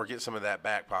yourself or get some of that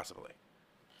back possibly?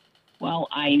 Well,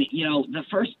 the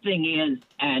first thing is,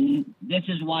 and this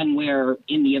is one where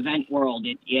in the event world,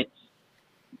 it's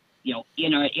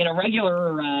in a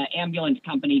regular ambulance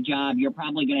company job, you're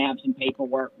probably going to have some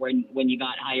paperwork when you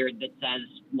got hired that says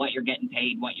what you're getting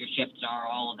paid, what your shifts are,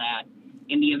 all of that.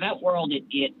 In the event world,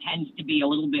 it tends to be a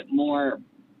little bit more,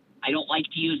 I don't like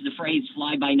to use the phrase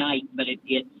fly by night, but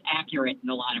it's accurate in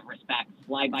a lot of respects.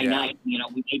 Fly by night, we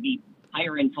may be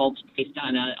hiring folks based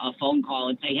on a phone call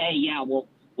and say, hey, yeah, we'll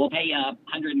pay you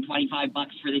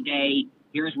 $125 for the day.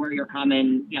 Here's where you're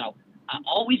coming.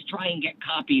 Always try and get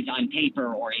copies on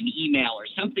paper or an email or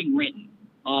something written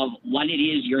of what it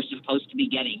is you're supposed to be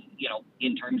getting,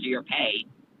 in terms of your pay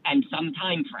and some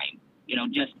time frame.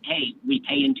 Just, hey, we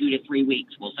pay in 2 to 3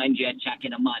 weeks. We'll send you a check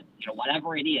in a month.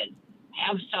 Whatever it is,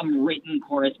 have some written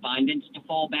correspondence to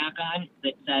fall back on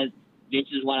that says this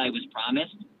is what I was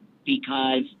promised.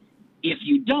 Because if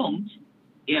you don't,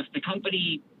 if the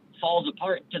company falls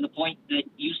apart to the point that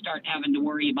you start having to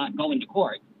worry about going to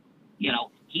court,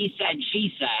 he said,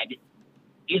 she said,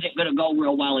 isn't going to go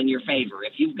real well in your favor.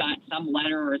 If you've got some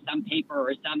letter or some paper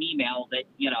or some email that,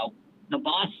 the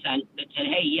boss sent that said,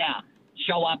 hey, yeah,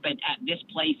 show up at this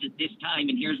place at this time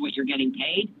and here's what you're getting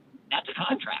paid, that's a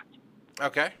contract.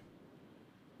 Okay.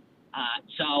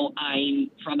 So I'm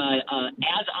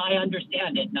as I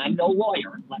understand it, and I'm no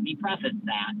lawyer, let me preface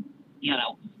that,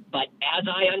 but as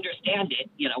I understand it,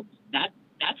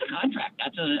 that's a contract.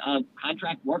 That's a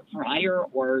contract work for hire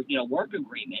or, work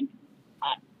agreement.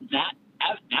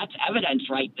 That's evidence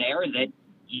right there that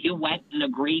you went and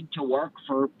agreed to work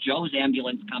for Joe's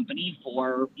ambulance company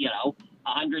for,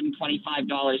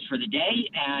 $125 for the day,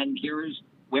 and here's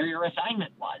where your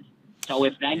assignment was. So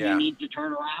if then you need to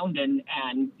turn around and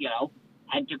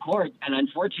head to court, and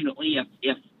unfortunately,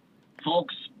 if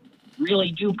folks really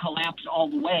do collapse all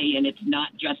the way, and it's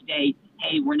not just hey,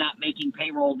 we're not making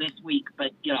payroll this week,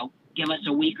 but, give us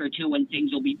a week or two and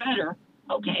things will be better.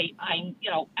 Okay,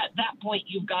 at that point,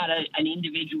 you've got an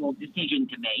individual decision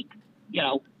to make.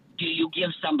 Do you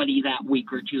give somebody that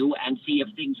week or two and see if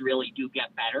things really do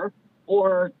get better?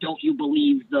 Or don't you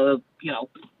believe the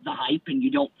hype and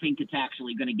you don't think it's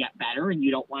actually going to get better and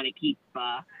you don't want to keep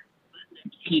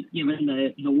giving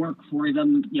the work for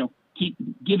them, keep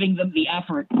giving them the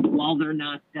effort while they're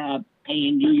not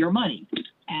paying you your money.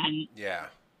 And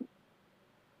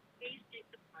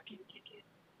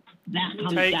that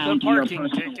comes down to your personal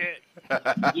ticket.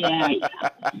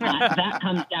 That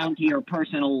comes down to your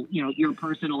personal, your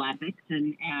personal ethics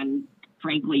and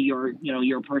frankly your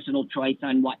personal choice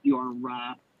on what your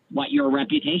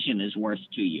reputation is worth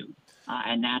to you.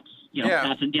 And that's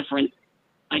that's a different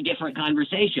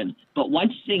conversation. But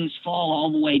once things fall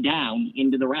all the way down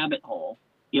into the rabbit hole,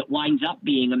 it winds up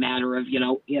being a matter of,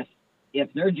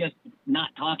 if they're just not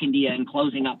talking to you and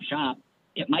closing up shop,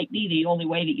 it might be the only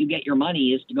way that you get your money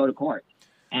is to go to court.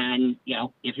 And,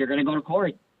 if you're going to go to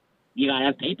court, you got to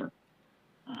have paper.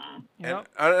 And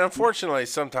unfortunately,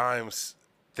 sometimes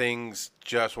things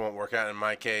just won't work out. In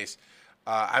my case,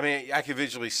 I mean, I could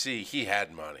visually see he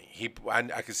had money.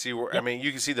 I could see where. I mean,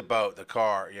 you can see the boat, the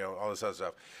car, all this other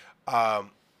stuff,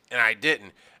 and I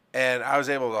didn't. And I was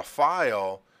able to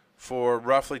file for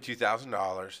roughly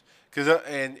 $2,000 because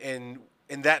and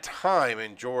in that time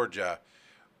in Georgia,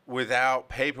 without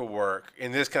paperwork,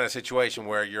 in this kind of situation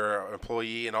where you're an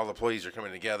employee and all the employees are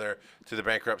coming together to the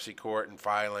bankruptcy court and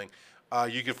filing,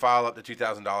 you could file up to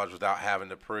 $2,000 without having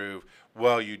to prove,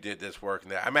 well, you did this work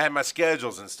and that. I mean, I had my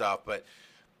schedules and stuff, but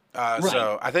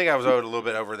so I think I was owed a little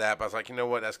bit over that. But I was like, you know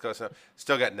what, that's close enough.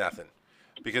 Still got nothing.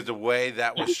 Because the way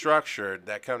that was structured,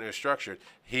 that company was structured,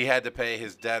 he had to pay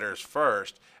his debtors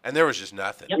first, and there was just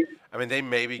nothing. Yep. I mean, they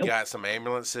maybe got some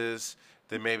ambulances,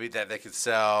 that they could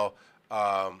sell.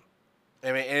 I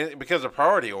mean, and because of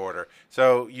priority order,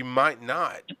 so you might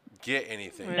not get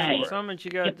anything. Yeah, for it. something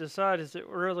you got to decide: is it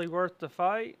really worth the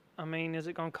fight? I mean, is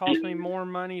it going to cost me more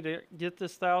money to get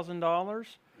this $1,000,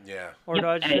 Yeah. or do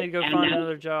I just need to go find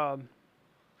another job?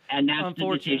 And that's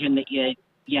the decision that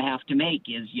you have to make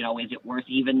is, is it worth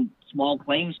even small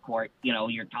claims court?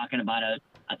 You're talking about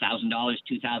 $1,000,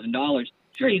 $2,000.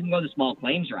 Sure, you can go the small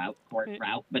claims court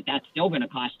route, but that's still going to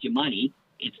cost you money.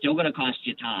 It's still going to cost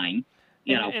you time.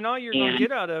 And all you're going to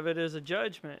get out of it is a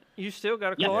judgment. You still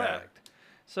got to collect.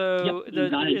 So you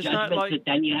got a it's not judgment like that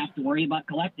then you have to worry about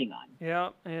collecting on. Yeah,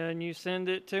 and you send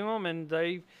it to them, and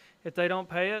if they don't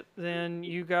pay it, then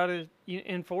you got to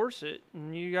enforce it,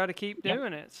 and you got to keep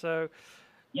doing it. So,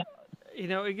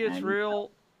 it gets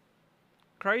real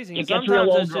crazy. And sometimes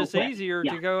it's just easier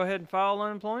to go ahead and file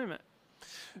unemployment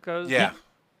because you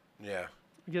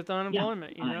get the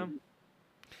unemployment.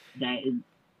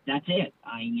 That's it.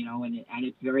 And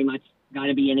it's very much got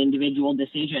to be an individual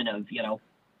decision of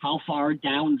how far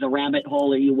down the rabbit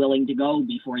hole are you willing to go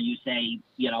before you say,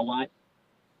 you know what,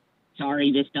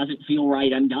 sorry, this doesn't feel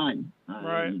right, I'm done.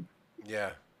 Right.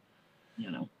 Yeah.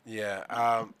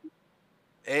 Yeah.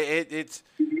 It's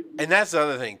and that's the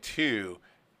other thing too.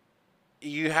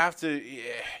 You have to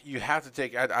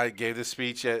take. I gave this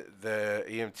speech at the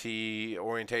EMT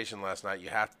orientation last night. You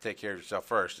have to take care of yourself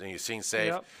first, and you've seen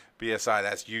SAFE, BSI.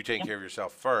 That's you taking care of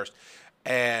yourself first.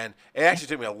 And it actually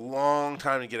took me a long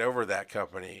time to get over that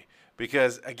company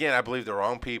because, again, I believe the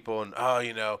wrong people. And as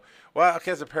a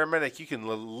paramedic, you can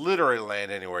literally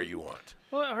land anywhere you want.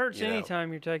 Well, it hurts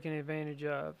anytime you're taken advantage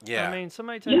of. Yeah. I mean,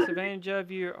 somebody takes advantage of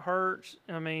you, it hurts.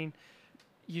 I mean,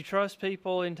 you trust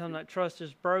people. Anytime that trust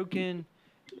is broken,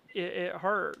 it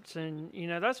hurts. And,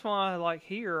 that's why, like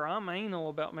here, I'm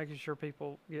anal about making sure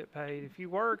people get paid. If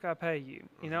you work, I pay you.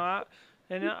 And I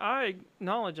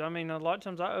acknowledge, a lot of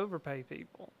times I overpay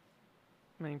people,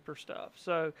 for stuff.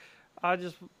 So I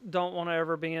just don't want to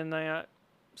ever be in that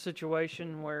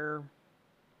situation where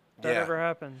that ever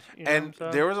happens.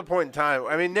 There was a point in time,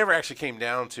 it never actually came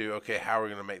down to, okay, how are we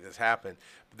going to make this happen?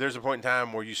 But there's a point in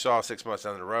time where you saw 6 months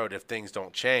down the road, if things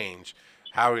don't change,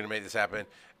 how are we going to make this happen?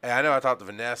 And I know I talked to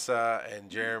Vanessa and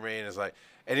Jeremy, and it's like,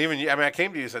 and even you, I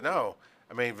came to you and said, no.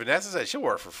 Vanessa said she'll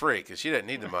work for free because she doesn't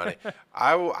need the money.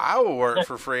 I will work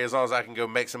for free as long as I can go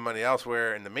make some money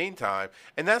elsewhere in the meantime.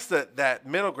 And that's that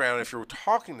middle ground. If you're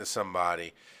talking to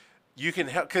somebody, you can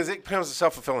help because it becomes a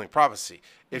self-fulfilling prophecy.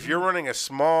 If you're running a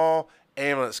small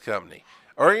ambulance company,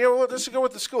 or let's go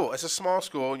with the school. It's a small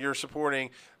school, and you're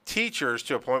supporting teachers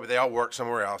to a point, but they all work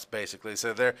somewhere else basically.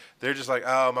 So they're just like,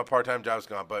 oh, my part-time job's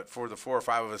gone. But for the 4 or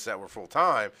 5 of us that were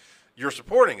full-time, you're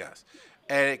supporting us,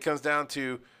 and it comes down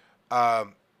to.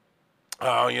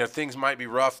 Things might be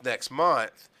rough next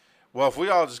month. Well, if we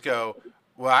all just go,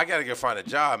 well, I got to go find a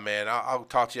job, man. I'll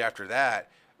talk to you after that.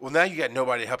 Well, now you got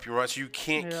nobody to help you run, so you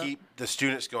can't keep the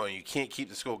students going. You can't keep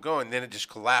the school going. Then it just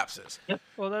collapses.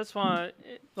 Well, that's why,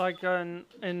 like in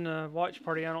the watch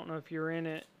party, I don't know if you're in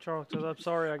it, Charles, because I'm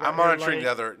sorry I got I'm monitoring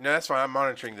the other. No, that's fine. I'm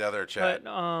monitoring the other chat.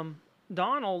 But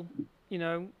Donald,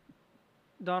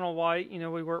 Donald White,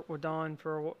 we worked with Don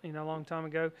for a long time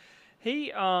ago.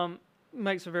 He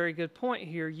makes a very good point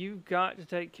here. You've got to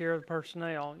take care of the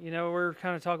personnel. We're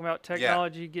kind of talking about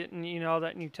technology, getting, all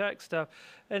that new tech stuff.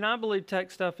 And I believe tech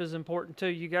stuff is important too.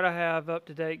 You got to have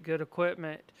up-to-date, good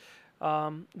equipment.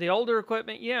 The older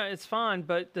equipment, it's fine.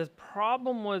 But the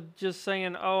problem with just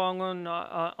saying, I'm going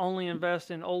to only invest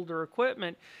in older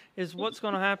equipment is what's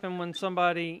going to happen when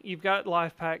you've got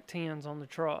LifePak 10s on the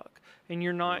truck and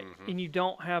you're not, and you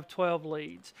don't have 12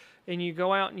 leads. And you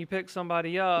go out and you pick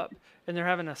somebody up, and they're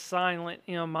having a silent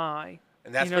MI.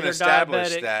 And that's been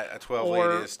established that a 12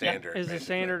 lead is standard. Is a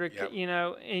standard,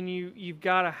 and you've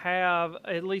got to have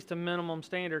at least a minimum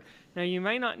standard. Now, you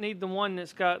may not need the one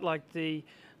that's got like the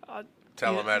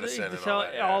telemedicine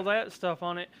and all that stuff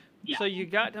on it. Yeah. So you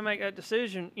got to make that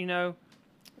decision.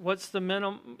 what's the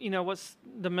minimum, what's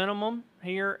the minimum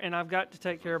here, and I've got to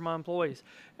take care of my employees.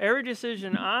 Every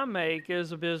decision I make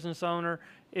as a business owner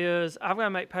is I've got to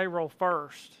make payroll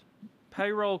first.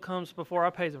 Payroll comes before I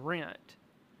pay the rent.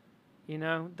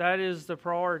 That is the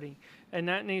priority. And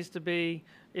that needs to be,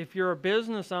 if you're a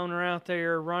business owner out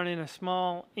there running a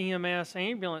small EMS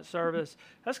ambulance service,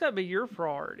 that's got to be your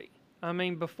priority. I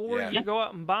mean, before you go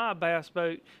out and buy a bass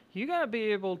boat, you got to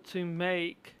be able to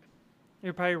make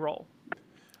your payroll.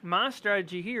 My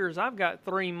strategy here is I've got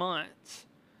 3 months.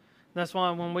 That's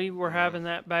why when we were having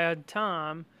that bad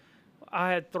time,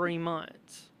 I had 3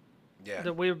 months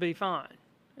that we would be fine.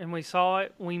 And we saw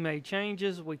it, we made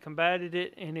changes, we combated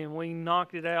it, and then we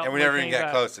knocked it out. And we never even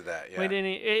got close to that. We didn't.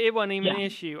 It wasn't even an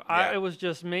issue. It was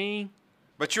just me.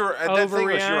 But you were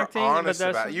honest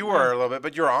about it. You were a little bit,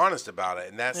 but you were honest about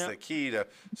it, and that's the key to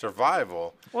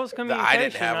survival. Well, it's communication. That I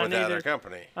didn't have with the other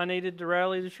company. I needed to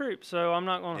rally the troops, so I'm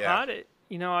not going to hide it.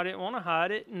 I didn't want to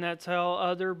hide it, and that's how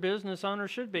other business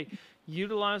owners should be.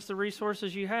 Utilize the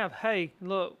resources you have. Hey,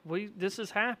 look, this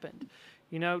has happened.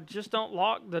 Just don't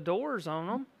lock the doors on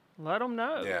them. Let them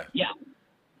know. Yeah.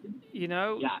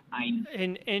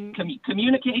 And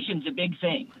communication's a big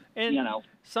thing. And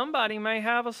somebody may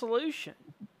have a solution.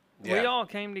 We all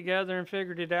came together and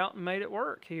figured it out and made it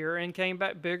work here and came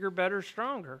back bigger, better,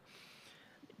 stronger.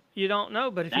 You don't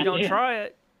know, but if you don't try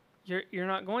it, you're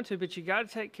not going to. But you got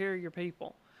to take care of your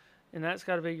people, and that's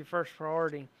got to be your first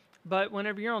priority. But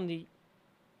whenever you're on the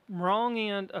wrong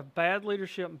end of bad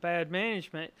leadership and bad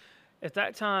management, at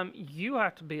that time you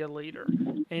have to be a leader.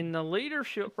 And the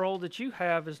leadership role that you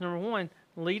have is, number one,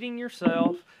 leading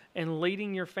yourself and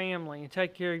leading your family and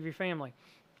take care of your family.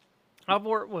 I've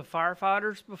worked with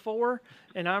firefighters before,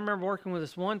 and I remember working with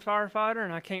this one firefighter,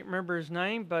 and I can't remember his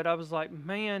name, but I was like,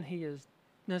 man, you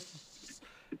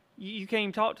can't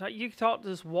even talk to, you can talk to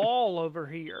this wall over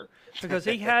here, because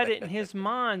he had it in his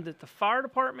mind that the fire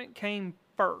department came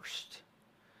first.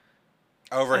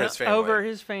 Over his family. Over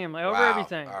his family, over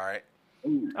everything. All right.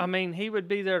 I mean, he would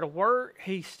be there to work.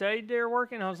 He stayed there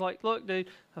working. I was like, look, dude,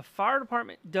 the fire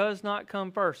department does not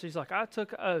come first. He's like, I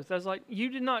took an oath. I was like, you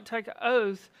did not take an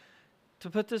oath to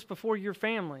put this before your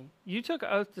family. You took an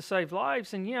oath to save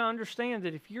lives, and understand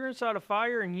that if you're inside a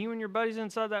fire and you and your buddy's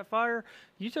inside that fire,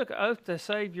 you took an oath to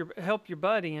help your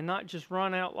buddy and not just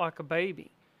run out like a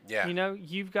baby. Yeah.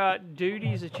 You've got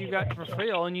duties that you got to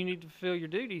fulfill, and you need to fulfill your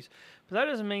duties. But that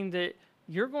doesn't mean that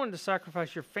you're going to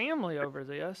sacrifice your family over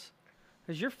this.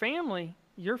 Because your family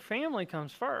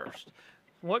comes first.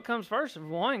 What comes first?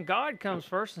 One, God comes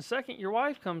first, and second, your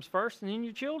wife comes first, and then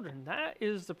your children. That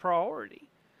is the priority.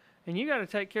 And you got to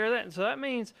take care of that. And so that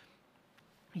means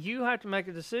you have to make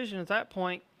a decision at that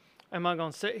point. Am I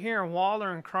going to sit here and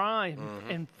waller and cry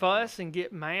and fuss and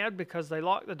get mad because they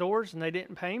locked the doors and they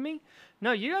didn't pay me?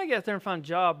 No, you got to get out there and find a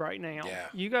job right now. Yeah.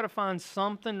 You got to find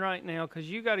something right now, because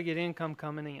you got to get income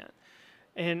coming in.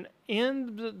 And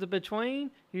in the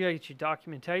between, you got to get your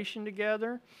documentation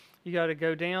together. You got to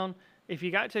go down. If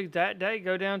you got to that day,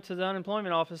 go down to the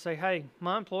unemployment office. Say, hey,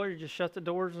 my employer just shut the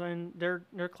doors and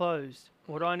they're closed.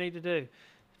 What do I need to do?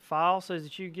 File so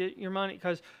that you get your money,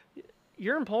 because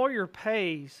your employer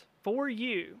pays for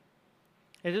you.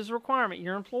 It is a requirement.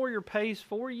 Your employer pays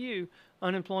for you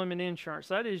unemployment insurance.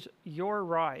 That is your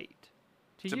right.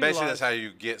 So basically, that's how you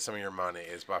get some of your money,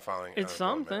 is by filing. It's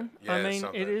something. Yeah, I mean,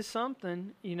 it is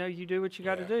something. You do what you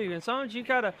got to do, and sometimes you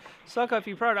got to suck up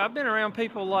your pride. I've been around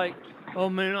people like,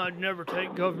 "Oh man, I'd never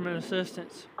take government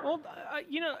assistance." Well, I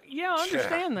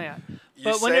understand that.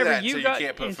 But whenever you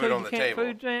can't put food on the table.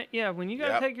 When you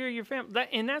got to take care of your family,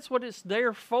 and that's what it's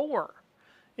there for.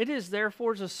 It is there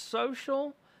for as a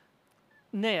social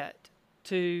net,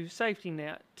 safety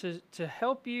net, to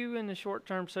help you in the short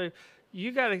term. So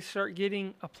you got to start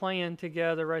getting a plan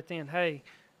together right then. Hey,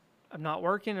 I'm not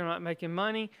working. I'm not making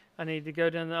money. I need to go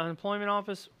down to the unemployment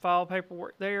office, file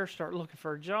paperwork there, start looking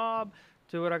for a job,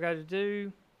 do what I got to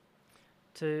do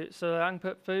so that I can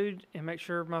put food and make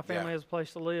sure my family has a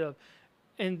place to live.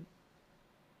 And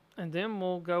then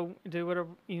we'll go do whatever,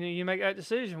 you make that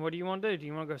decision. What do you want to do? Do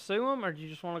you want to go sue them, or do you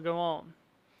just want to go on?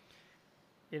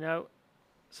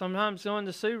 Sometimes going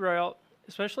the sue route,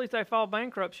 especially if they file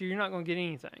bankruptcy, you're not going to get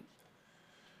anything.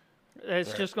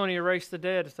 It's just going to erase the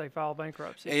debt if they file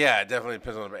bankruptcy. Yeah, it definitely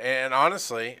depends on it. And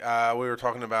honestly, we were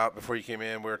talking about, before you came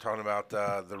in, we were talking about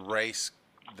the race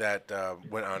that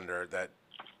went under, that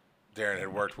Darren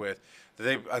had worked with.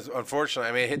 They,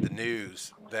 unfortunately, it hit the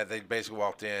news that they basically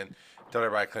walked in, told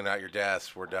everybody, clean out your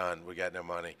desks, we're done, we got no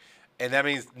money. And that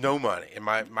means no money. And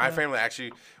my family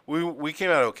actually, we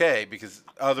came out okay, because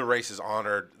other races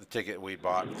honored the ticket we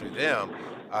bought through them,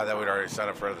 that we'd already signed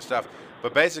up for other stuff.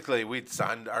 But basically, we'd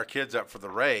signed our kids up for the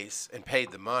race and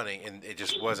paid the money, and it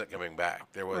just wasn't coming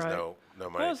back. There was Right. no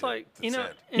money. Well, it's like, to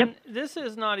send. and this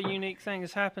is not a unique thing.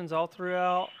 This happens all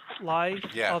throughout life,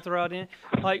 Yeah. all throughout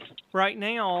like right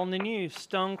now on the news,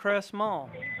 Stonecrest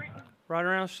Mall, right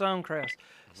around Stonecrest.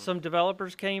 Mm-hmm. Some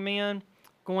developers came in,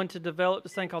 going to develop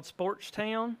this thing called Sports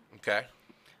Town. Okay.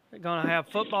 They're going to have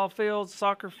football fields,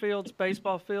 soccer fields,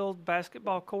 baseball fields,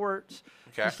 basketball courts,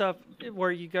 Okay. and stuff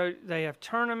where you go. They have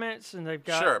tournaments, and they've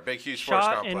got Sure, big, huge sports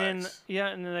and then complex.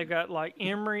 and then they've got like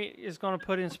Emory is going to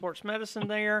put in sports medicine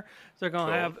there. They're going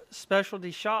to Cool. have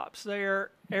specialty shops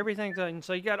there. Everything's and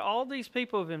so you got all these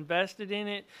people who've invested in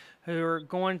it who are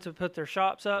going to put their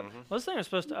shops up. Mm-hmm. Well, this thing was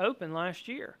supposed to open last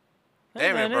year. They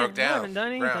haven't They broke down. haven't done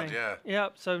anything. Ground, yeah.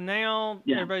 Yep. So now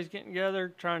Yeah. everybody's getting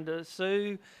together trying to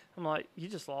sue. I'm like, you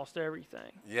just lost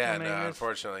everything. Yeah, I mean, no, it's-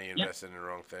 unfortunately, you Yep. invested in the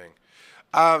wrong thing.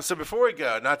 So before we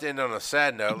go, not to end on a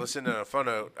sad note, let's end on a fun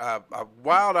note. A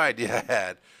wild idea I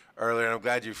had earlier, and I'm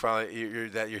glad you finally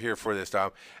that you're here for this,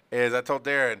 Tom. Is I told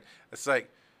Darren, it's like,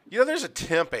 there's a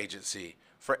temp agency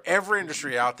for every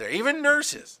industry out there, even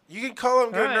nurses. You can call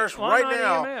them good Right, nurse why right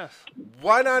not now. EMS?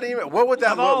 Why not EMS? What would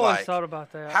that I've look always like? thought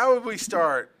about that. How would we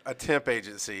start a temp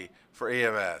agency for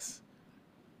EMS?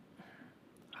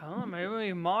 I don't know, maybe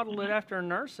we model it after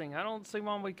nursing. I don't see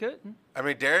why we couldn't. I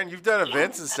mean, Darren, you've done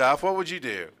events and stuff. What would you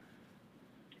do?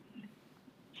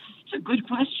 It's a good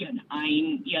question.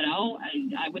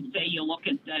 I would say you look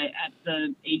at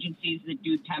the agencies that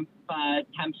do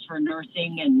temps for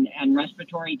nursing and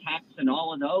respiratory techs and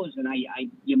all of those, and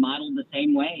you model the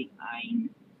same way.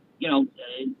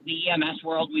 The EMS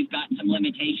world, we've got some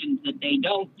limitations that they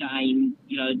don't.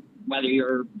 Whether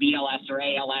you're BLS or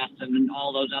ALS and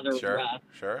all those other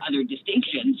Sure. other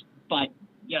distinctions, but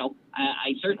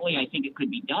I think it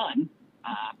could be done.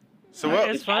 So what?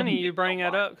 It's funny you bring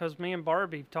that up because me and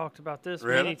Barbie talked about this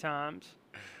Really? many times.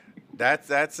 That's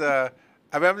I'm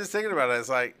just thinking about it. It's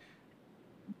like,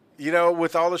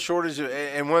 with all the shortage of,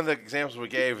 and one of the examples we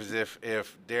gave is if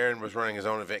Darren was running his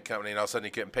own event company and all of a sudden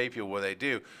he couldn't pay people, what they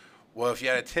do? Well, if you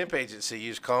had a temp agency,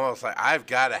 you just call them. It's like, I've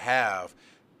got to have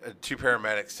 2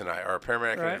 paramedics tonight or a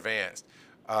paramedic in Right. advance.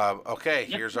 Okay,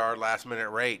 here's our last minute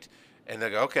rate, and they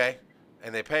go okay,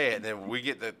 and they pay it, and then we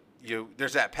get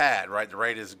there's that pad, right? The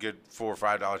rate is a good $4 or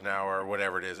 $5 an hour or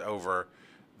whatever it is over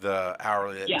the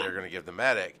hourly that they're going to give the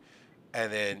medic.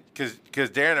 And then, because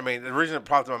Darren, I mean, the reason it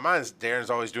popped in my mind is Darren's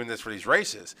always doing this for these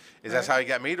races. That's how he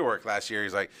got me to work last year.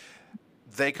 He's like,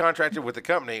 they contracted with the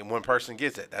company, and one person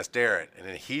gets it. That's Darren. And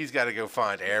then he's got to go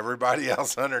find everybody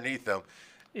else underneath them.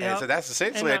 Yep. And so that's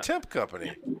essentially And, a temp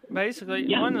company. Basically,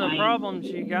 Yeah, one of the problems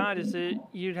you got is that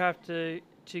you'd have to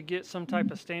get some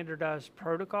type of standardized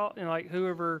protocol, and like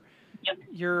whoever Yep.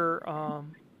 your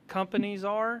companies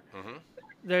are, Mhm.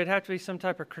 there'd have to be some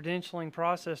type of credentialing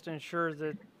process to ensure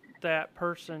that that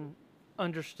person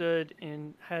understood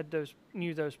and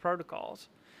knew those protocols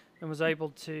and was able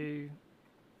to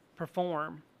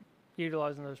perform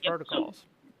utilizing those Yep, so- protocols.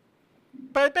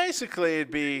 But basically,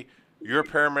 it'd be you're a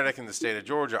paramedic in the state of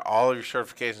Georgia. All of your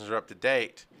certifications are up to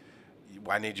date.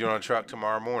 I need you on a truck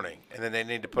tomorrow morning. And then they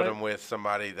need to put But- them with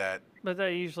somebody that. But that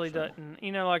usually doesn't.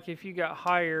 Like if you got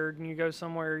hired and you go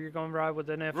somewhere, you're going to ride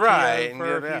with an FTO Right, and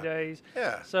for a yeah. few days.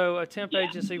 Yeah. So a temp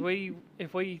agency,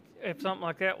 if something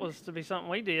like that was to be something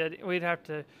we did, we'd have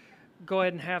to go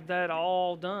ahead and have that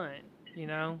all done.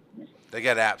 They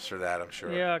got apps for that, I'm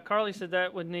sure. Yeah, Carly said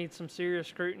that would need some serious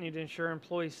scrutiny to ensure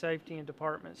employee safety and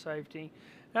department safety.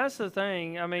 That's the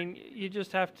thing. I mean, you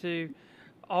just have to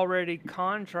already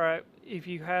contract. If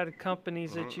you had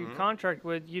companies that you contract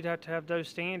with, you'd have to have those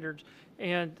standards.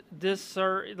 And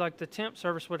like the temp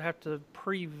service would have to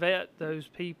pre-vet those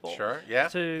people. Sure. Yeah.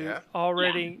 To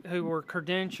already who were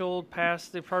credentialed,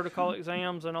 passed the protocol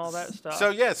exams and all that stuff.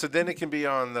 So then it can be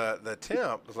on the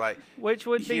temp. It's like, Which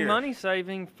would be here. money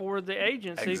saving for the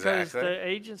agency because Exactly. the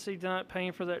agency not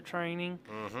paying for that training,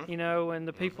 and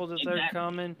the people that they're Exactly.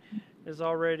 coming is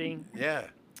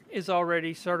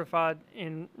already certified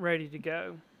and ready to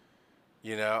go. go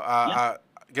ahead,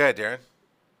 Darren.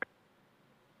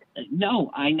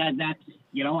 No, I know that's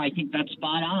I think that's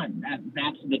spot on.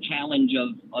 That's the challenge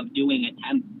of doing a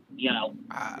temp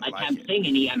I a like temp it. thing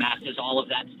in EMS is all of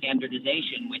that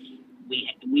standardization, which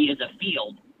we as a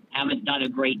field haven't done a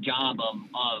great job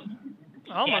of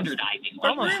standardizing.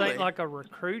 Almost Really? think like a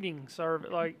recruiting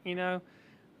service,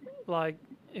 like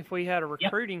if we had a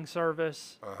recruiting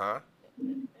service Uh-huh.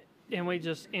 and we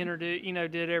just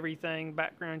did everything,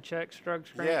 background checks, drug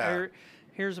screen. Yeah.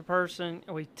 Here's a person,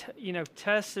 and we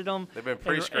tested them. They've been and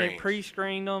pre-screened.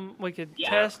 Pre-screened them. We could Yeah.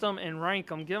 test them and rank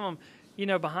them, give them,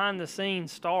 behind the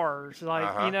scenes stars, like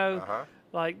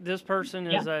like this person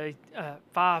is a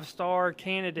 5-star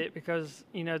candidate because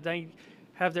they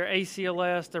have their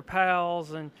ACLS, their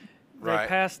PALS, and they Right.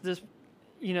 passed this,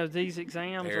 these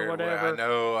exams Here, or well,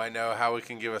 whatever. I know how we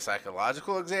can give a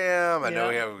psychological exam. I know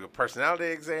we Yeah. have a personality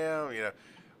exam.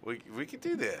 We could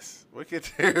do this. We could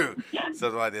do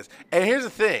something like this. And here's the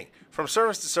thing: from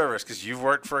service to service, because you've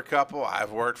worked for a couple,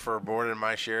 I've worked for more than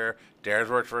my share. Darren's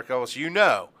worked for a couple, so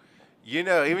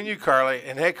even you, Carly.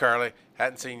 And hey, Carly,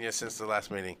 hadn't seen you since the last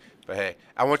meeting, but hey,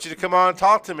 I want you to come on and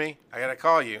talk to me. I gotta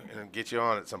call you and get you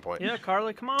on at some point. Yeah,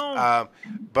 Carly, come on.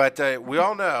 But we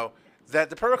all know that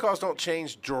the protocols don't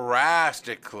change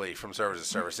drastically from service to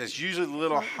service. It's usually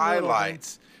little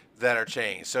highlights that are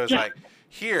changed. So it's like,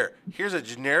 here's a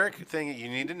generic thing that you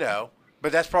need to know,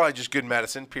 but that's probably just good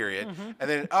medicine, period. And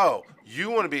then,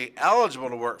 you want to be eligible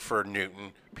to work for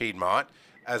Newton Piedmont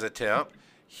as a temp.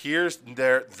 Here's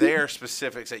their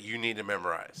specifics that you need to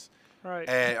memorize.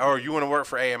 Right. Or you want to work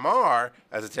for AMR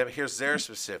as a temp, here's their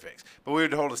specifics. But we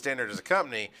would hold a standard as a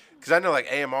company, because I know like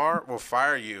AMR will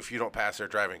fire you if you don't pass their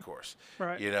driving course.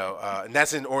 Right. And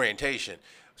that's in orientation.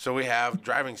 So we have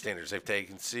driving standards. They've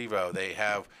taken CEVO. They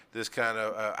have this kind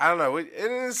of, I don't know.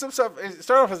 It's some stuff. It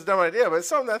started off as a dumb idea, but it's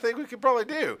something I think we could probably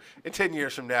do in 10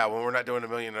 years from now when we're not doing a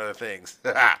million other things.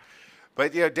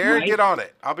 But, Darren, get on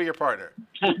it. I'll be your partner.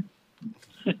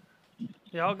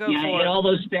 Yeah, I'll go Yeah, for and it. all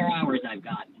those spare hours I've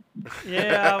got.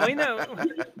 Yeah, we know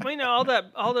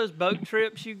all those boat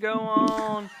trips you go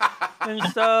on and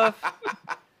stuff.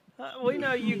 We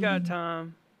know you got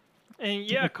time. And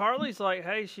yeah, Carly's like,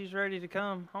 hey, she's ready to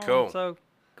come home. Cool. So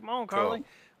come on, Carly. Cool.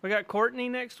 We got Courtney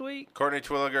next week. Courtney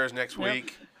Twilliger is next Yep.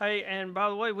 week. Hey, and by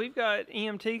the way, we've got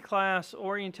EMT class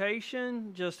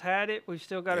orientation. Just had it. We've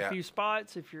still got Yeah. a few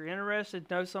spots. If you're interested,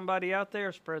 know somebody out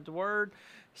there, spread the word.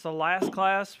 It's the last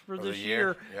class for Of the this year.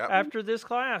 year. Yep. After this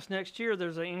class, next year,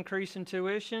 there's an increase in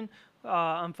tuition.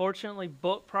 Unfortunately,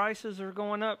 book prices are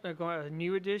going up. They're going.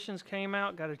 New editions came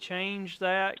out. Got to change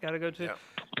that. Got to go to. Yep.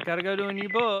 Got to go to a new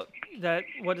book.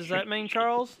 What does that mean,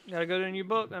 Charles? Got to go to a new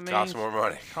book. That means Costs more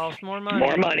money. Costs more money.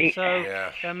 More money. So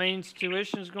Yeah. that means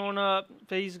tuition's going up,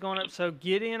 fees going up. So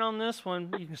get in on this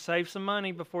one. You can save some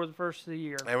money before the first of the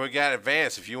year. And we got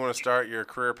advanced. If you want to start your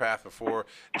career path before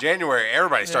January,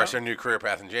 everybody starts Yeah. their new career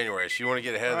path in January. So you want to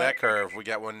get ahead of that curve, we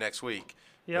got one next week.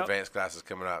 Yep. Advanced classes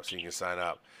coming up, so you can sign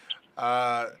up.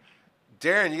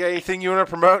 Darren, you got anything you want to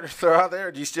promote or throw out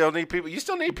there? Do you still need people? You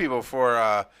still need people for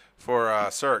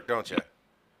CERC, don't you?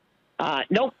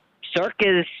 Nope.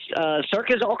 CERC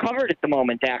is all covered at the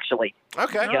moment, actually.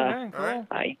 Okay. Okay, cool. All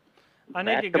right. I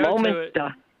need At to the go moment, to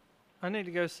it. I need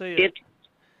to go see it.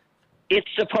 It's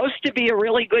supposed to be a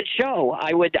really good show.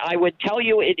 I would tell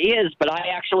you it is, but I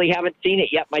actually haven't seen it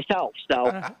yet myself.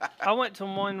 So I went to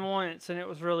one once and it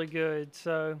was really good.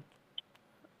 So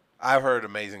I've heard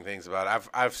amazing things about it.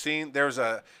 I've seen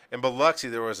in Biloxi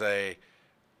there was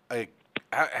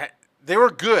they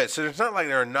were good. So it's not like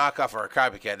they're a knockoff or a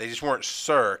copycat. They just weren't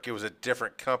CERC. It was a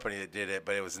different company that did it,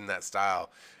 but it was in that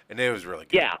style, and it was really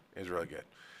good. Yeah. It was really good.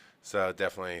 So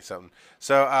definitely something.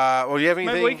 So, well, you have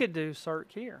anything? maybe we could do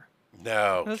CERC here.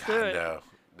 No, Let's God, do it.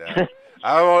 no.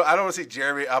 I don't want to see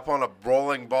Jeremy up on a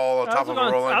rolling ball on top of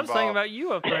a rolling I was ball. thinking about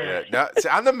you up there. Yeah, no, see,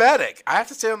 I'm the medic. I have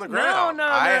to stay on the ground. No,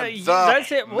 I am the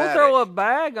that's it. We'll medic. throw a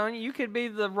bag on you. You could be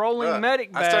the rolling Look,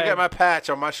 medic bag. I still got my patch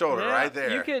on my shoulder Yeah, right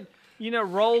there. You could,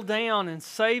 roll down and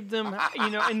save them,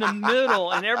 in the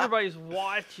middle, and everybody's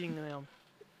watching them.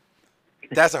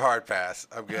 That's a hard pass.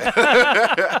 I'm good.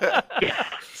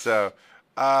 So,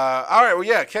 all right. Well,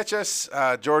 yeah. Catch us,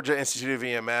 Georgia Institute of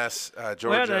EMS,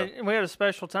 Georgia. We had a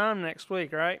special time next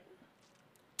week, right?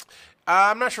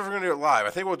 I'm not sure if we're gonna do it live. I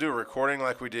think we'll do a recording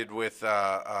like we did with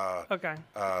Okay.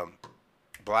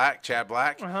 Chad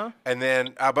Black, Uh-huh. and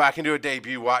then but I can do a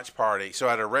debut watch party. So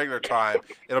at a regular time,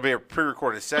 it'll be a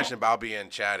pre-recorded session, but I'll be in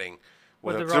chatting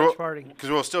With them. the 'Cause watch party. because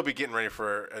we'll still be getting ready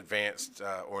for advanced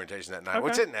orientation that night,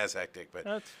 which Okay. isn't as hectic. But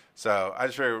That's so I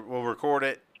just figured we'll record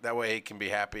it. That way he can be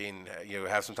happy and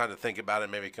have some time to think about it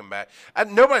and maybe come back.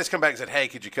 Nobody's come back and said, hey,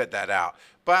 could you cut that out?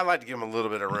 But I'd like to give him a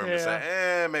little bit of room to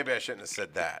say, maybe I shouldn't have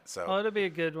said that. So well, it'll be a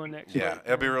good one next week. yeah,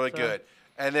 it'll be really So, good.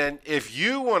 And then if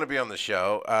you want to be on the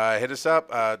show, hit us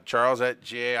up, Charles at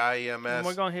GAIEMS. And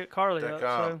we're gonna hit Carly up.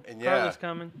 .com. So And Carly's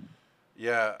coming.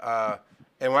 Yeah.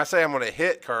 And when I say I'm going to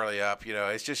hit Carly up,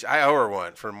 it's just I owe her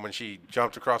one from when she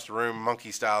jumped across the room monkey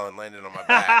style and landed on my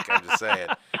back. I'm just saying.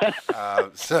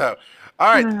 So, all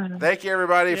right. Thank you,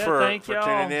 everybody, Yeah, for thank y'all.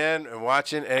 tuning in and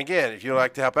watching. And again, if you'd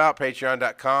like to help out,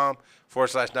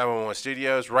 patreon.com/911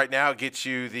 Studios. Right now, it gets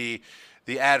you the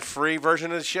the ad-free version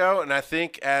of the show. And I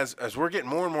think as we're getting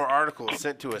more and more articles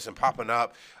sent to us and popping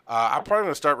up, I'm probably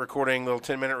going to start recording little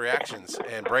 10-minute reactions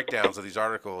and breakdowns of these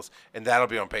articles, and that'll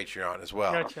be on Patreon as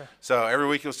well. Gotcha. So every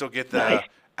week you'll still get the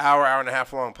hour and a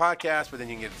half long podcast, but then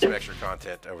you can get some extra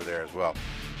content over there as well.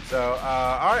 So,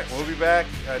 all right, we'll be back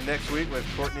next week with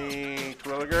Courtney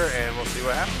Twilliger, and we'll see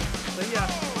what happens. See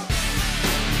ya.